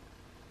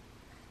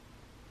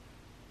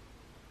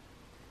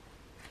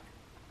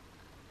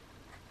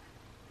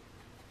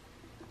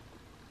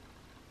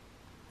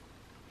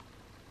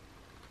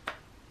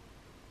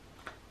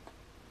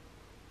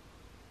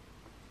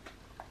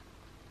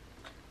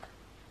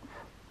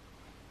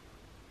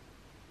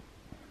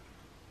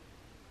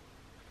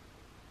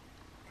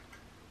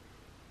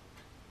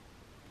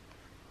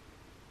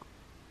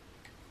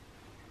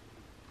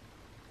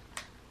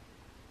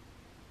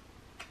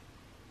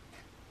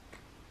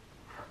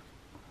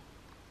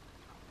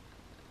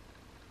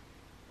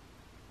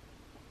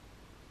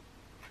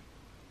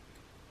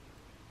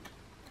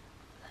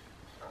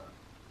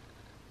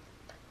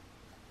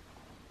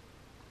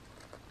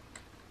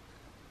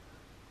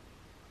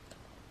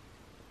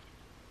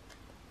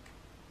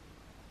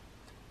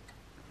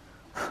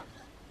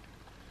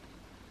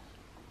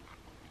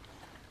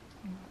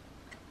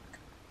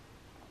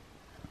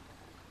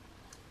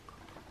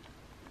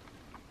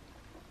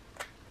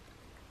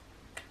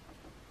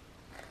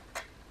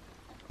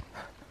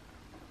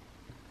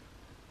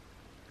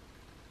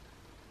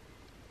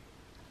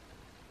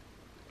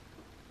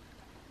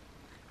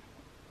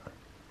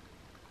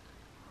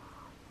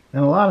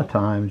 And a lot of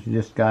times you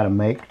just got to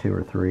make 2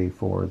 or 3,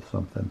 4 of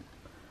something.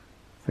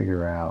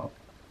 Figure out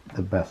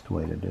the best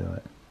way to do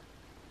it.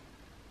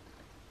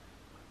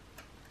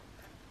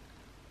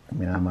 I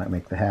mean, I might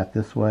make the hat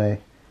this way,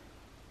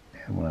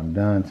 and when I'm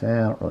done, say,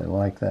 I don't really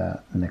like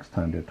that. The next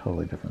time, do a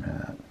totally different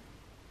hat.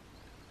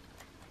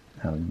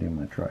 How to do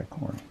my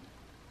tricorn.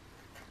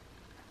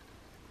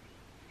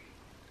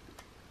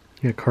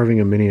 Yeah, carving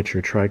a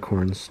miniature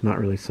tricorn's not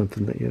really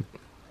something that you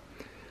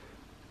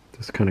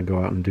just kind of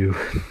go out and do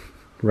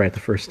right the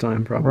first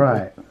time, probably.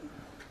 Right.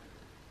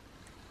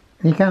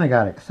 You kind of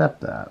got to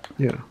accept that.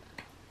 Yeah.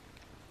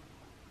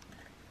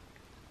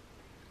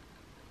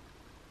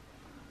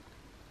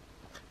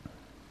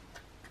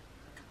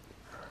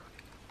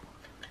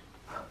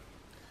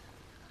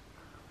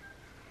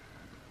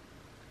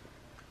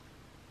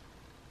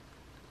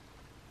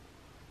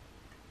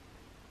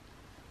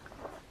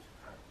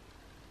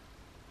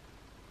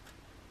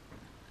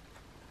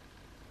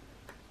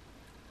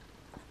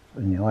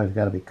 And you always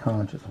got to be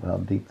conscious of how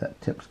deep that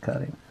tip's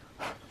cutting.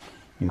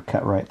 You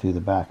cut right through the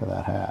back of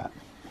that hat.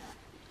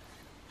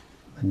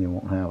 Then you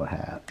won't have a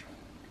hat.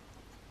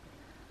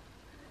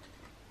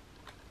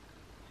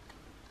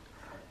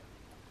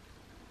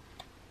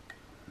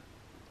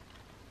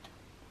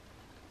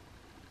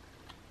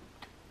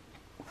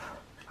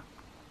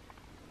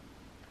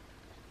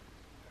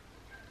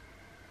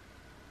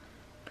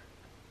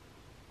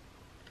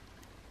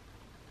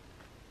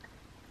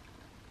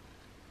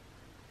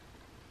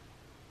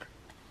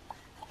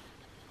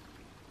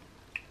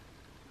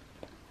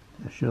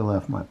 I should have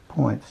left my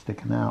point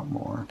sticking out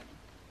more.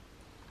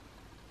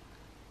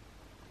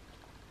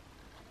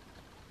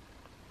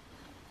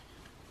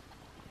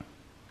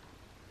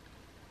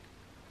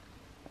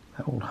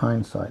 That old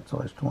hindsight's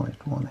always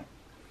 20/20.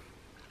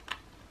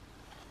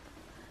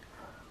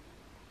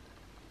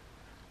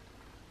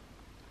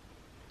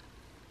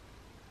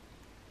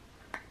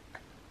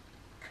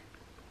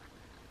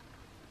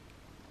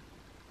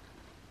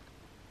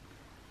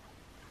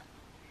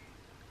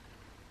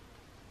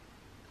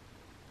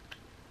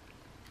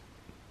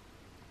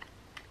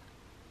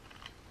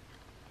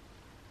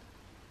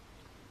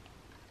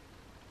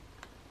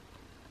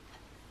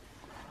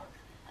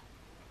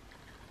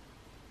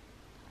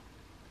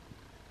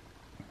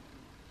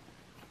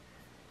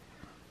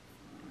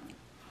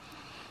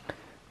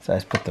 So I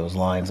just put those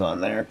lines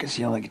on there because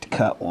you only get to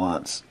cut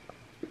once.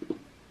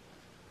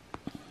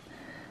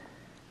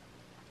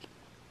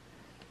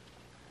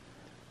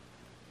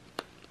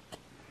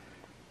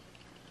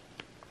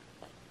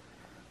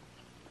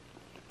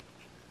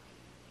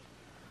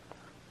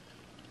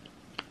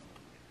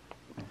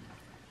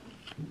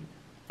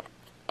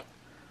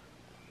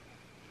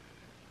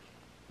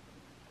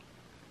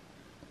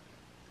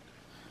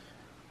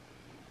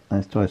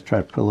 nice to always try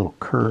to put a little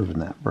curve in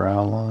that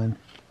brow line.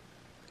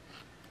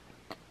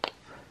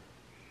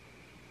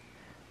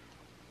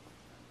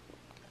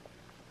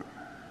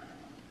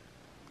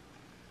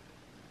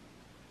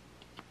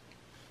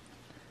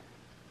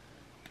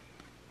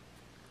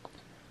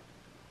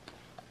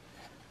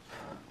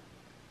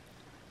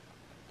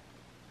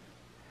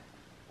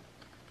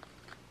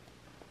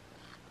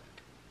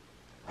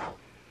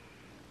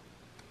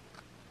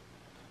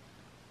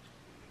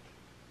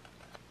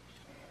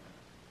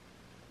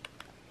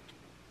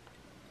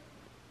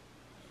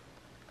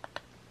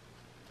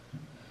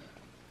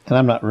 And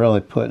I'm not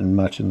really putting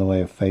much in the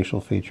way of facial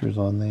features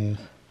on these.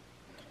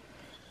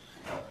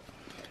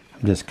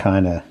 I'm just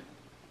kind of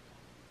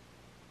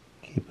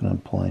keeping them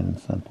plain and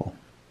simple.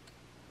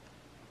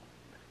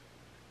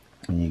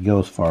 And you go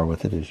as far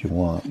with it as you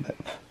want, but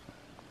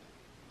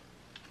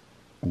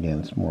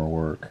again, it's more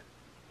work.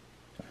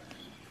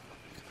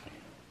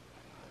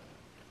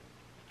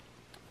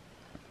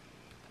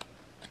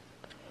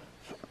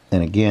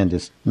 And again,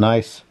 just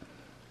nice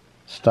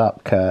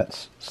stop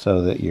cuts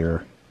so that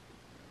your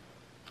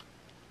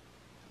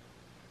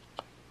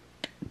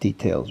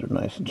details are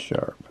nice and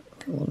sharp.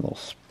 One little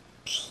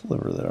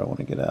sliver there I want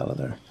to get out of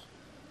there.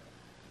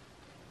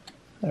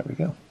 There we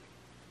go.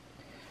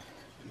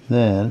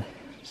 Then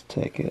just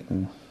take it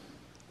and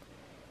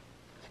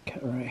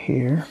cut right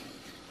here.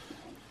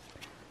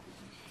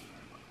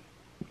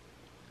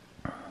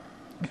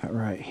 Cut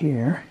right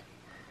here.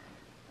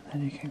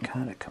 Then you can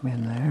kind of come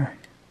in there.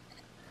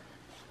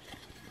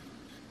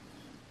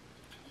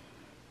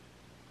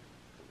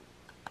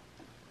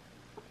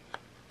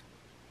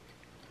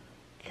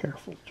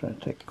 Careful, trying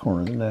to take the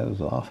corner of the nose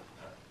off.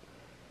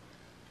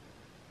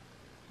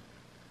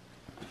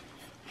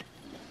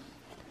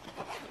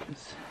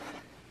 It's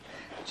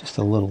just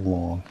a little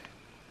long.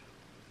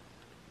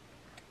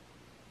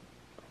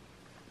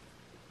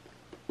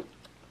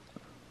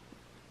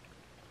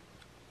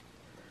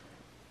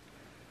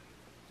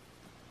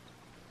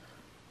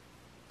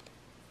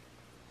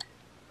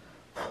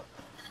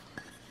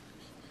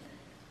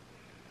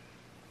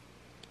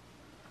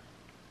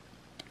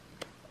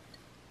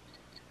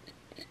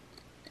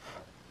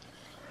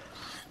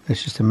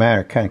 It's just a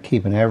matter of kind of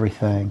keeping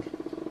everything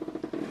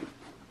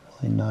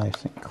really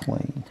nice and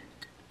clean.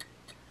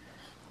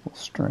 A little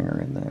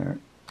stringer in there.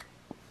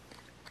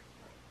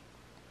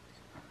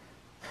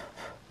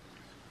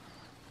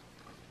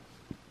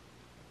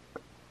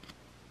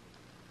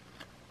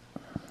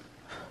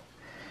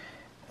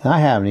 I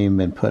haven't even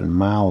been putting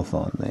mouths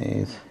on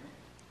these.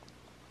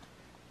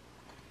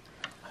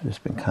 I've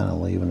just been kind of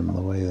leaving them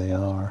the way they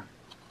are.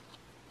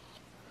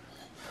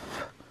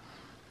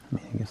 I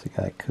mean, I guess a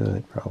guy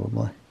could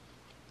probably.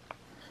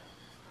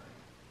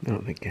 I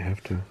don't think you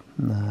have to.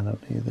 No, I don't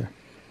either.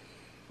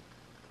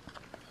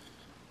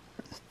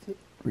 Just to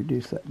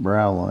reduce that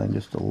brow line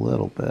just a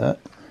little bit.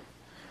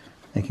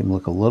 Make him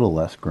look a little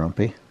less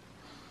grumpy.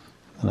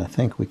 And I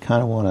think we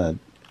kind of want a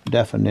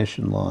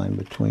definition line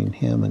between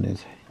him and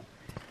his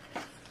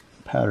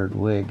powdered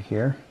wig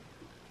here.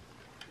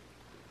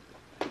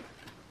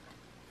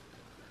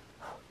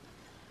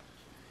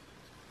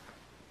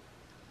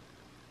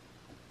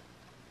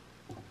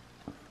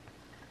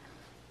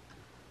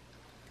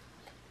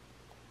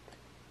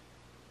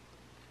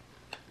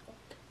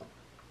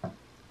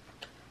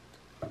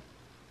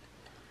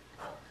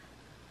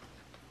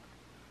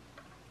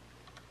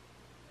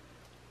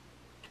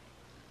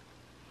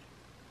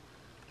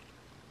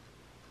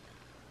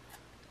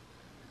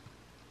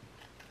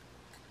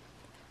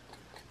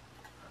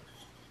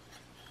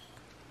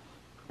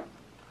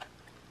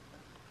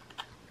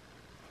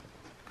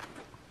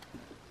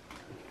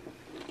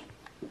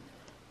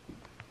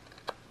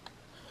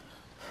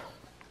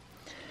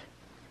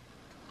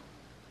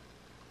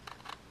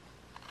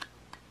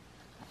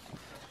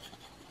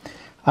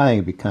 I think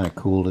it'd be kind of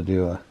cool to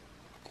do a,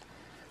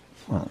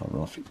 I don't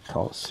know if you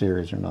call it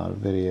series or not of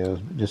videos,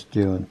 but just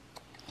doing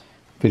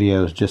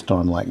videos just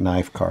on like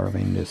knife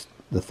carving, just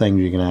the things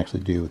you can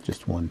actually do with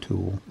just one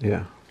tool.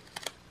 Yeah.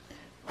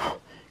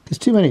 Because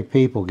too many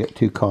people get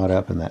too caught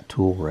up in that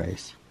tool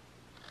race.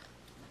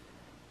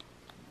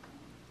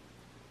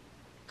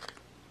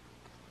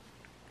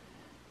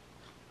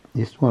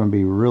 You just want to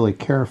be really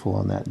careful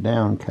on that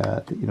down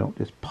cut that you don't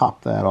just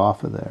pop that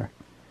off of there.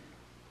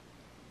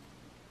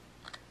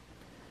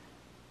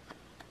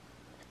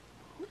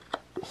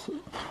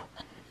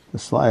 The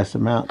slightest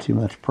amount, too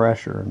much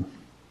pressure, and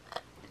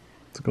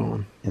It's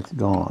gone. it's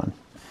gone.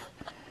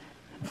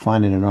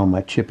 Finding it on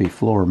my chippy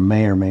floor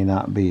may or may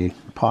not be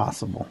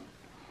possible.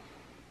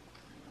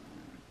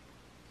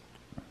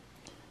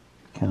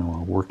 Kind of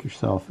want to work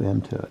yourself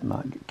into it,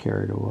 not get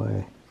carried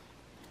away,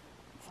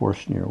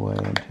 forcing your way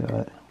into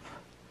it.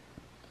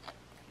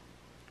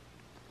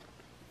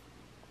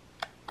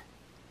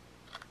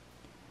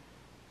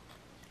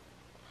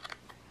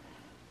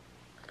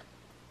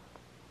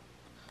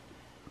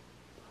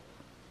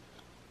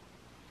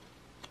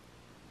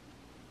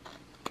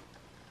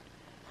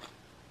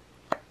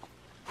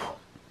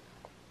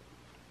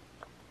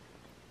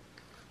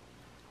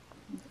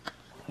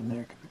 And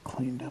there can be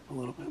cleaned up a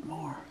little bit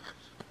more.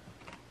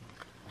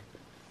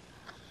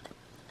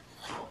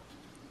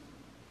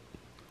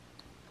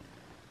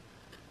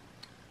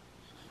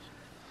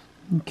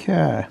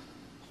 Okay.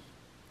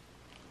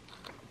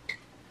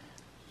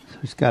 So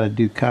he's got to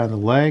do kind of the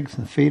legs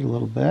and the feet a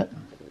little bit.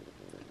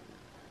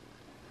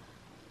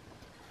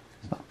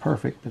 It's not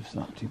perfect, but it's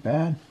not too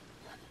bad.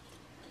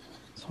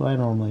 That's what I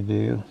normally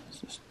do.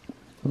 Is just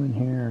go in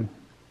here and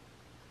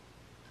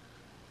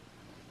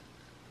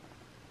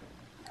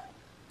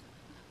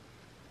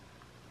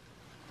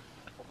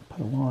put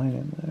a line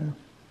in there.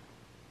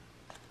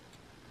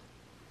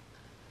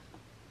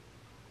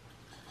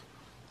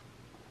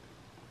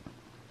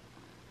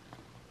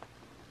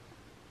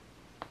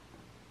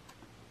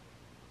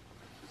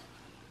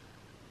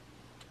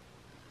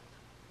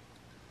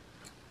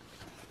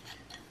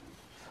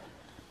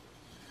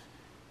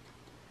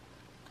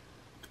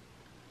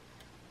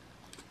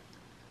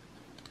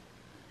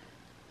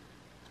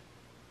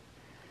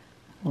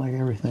 Like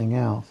everything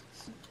else,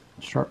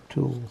 it's sharp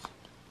tools.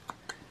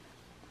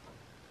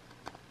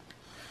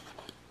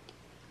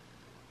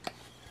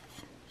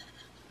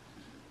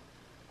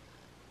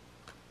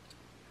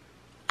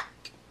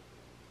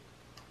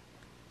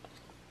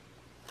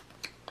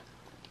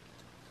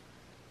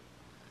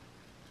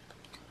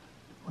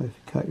 Well, if you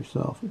cut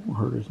yourself, it won't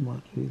hurt as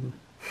much either.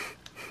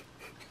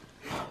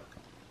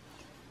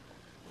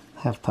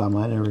 Half the time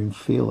I never even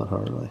feel it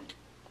hardly.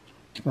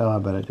 Oh, I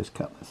bet I just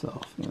cut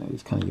myself. You know, you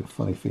just kind of get a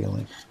funny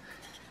feeling.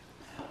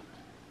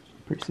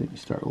 Pretty soon you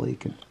start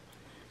leaking.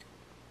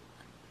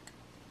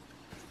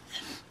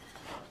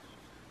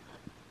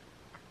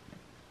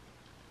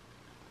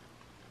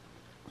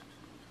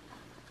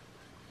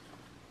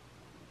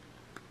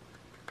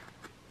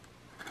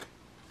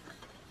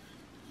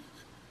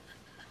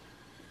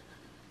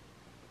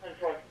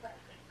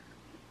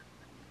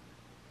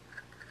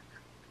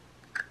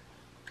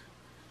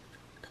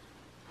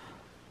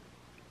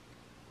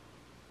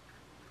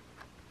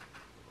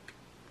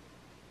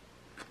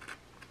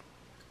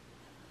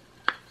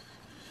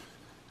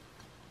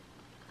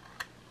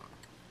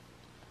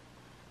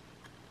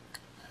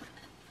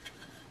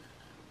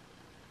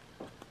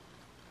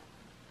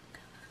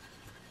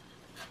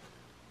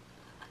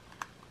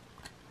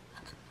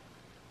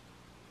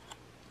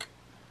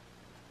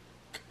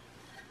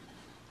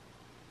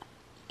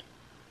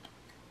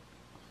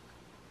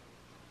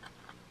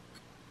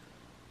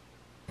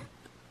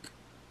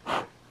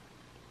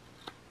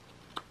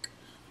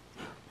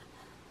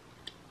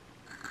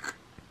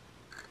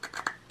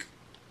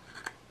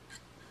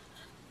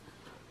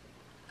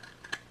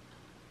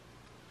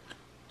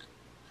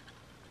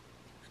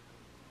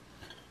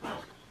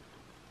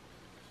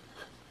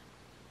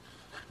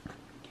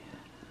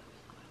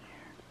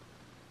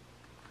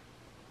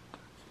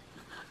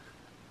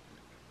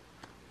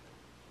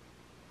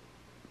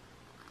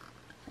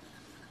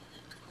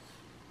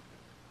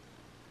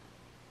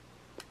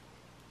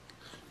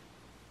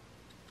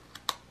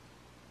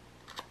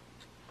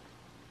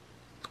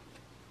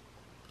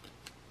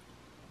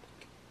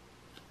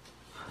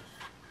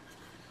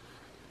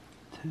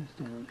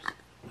 Down.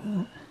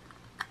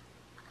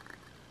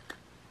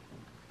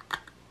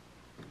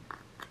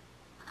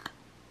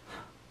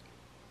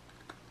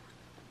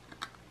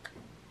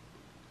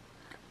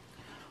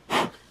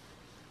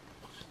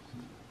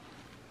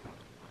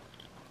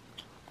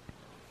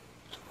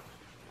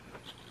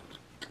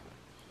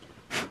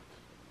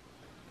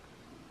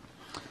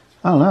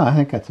 I don't know. I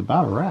think that's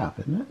about a wrap,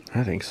 isn't it?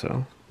 I think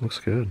so. Looks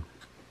good.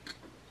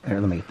 Here,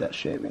 let me get that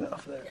shaving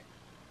off there.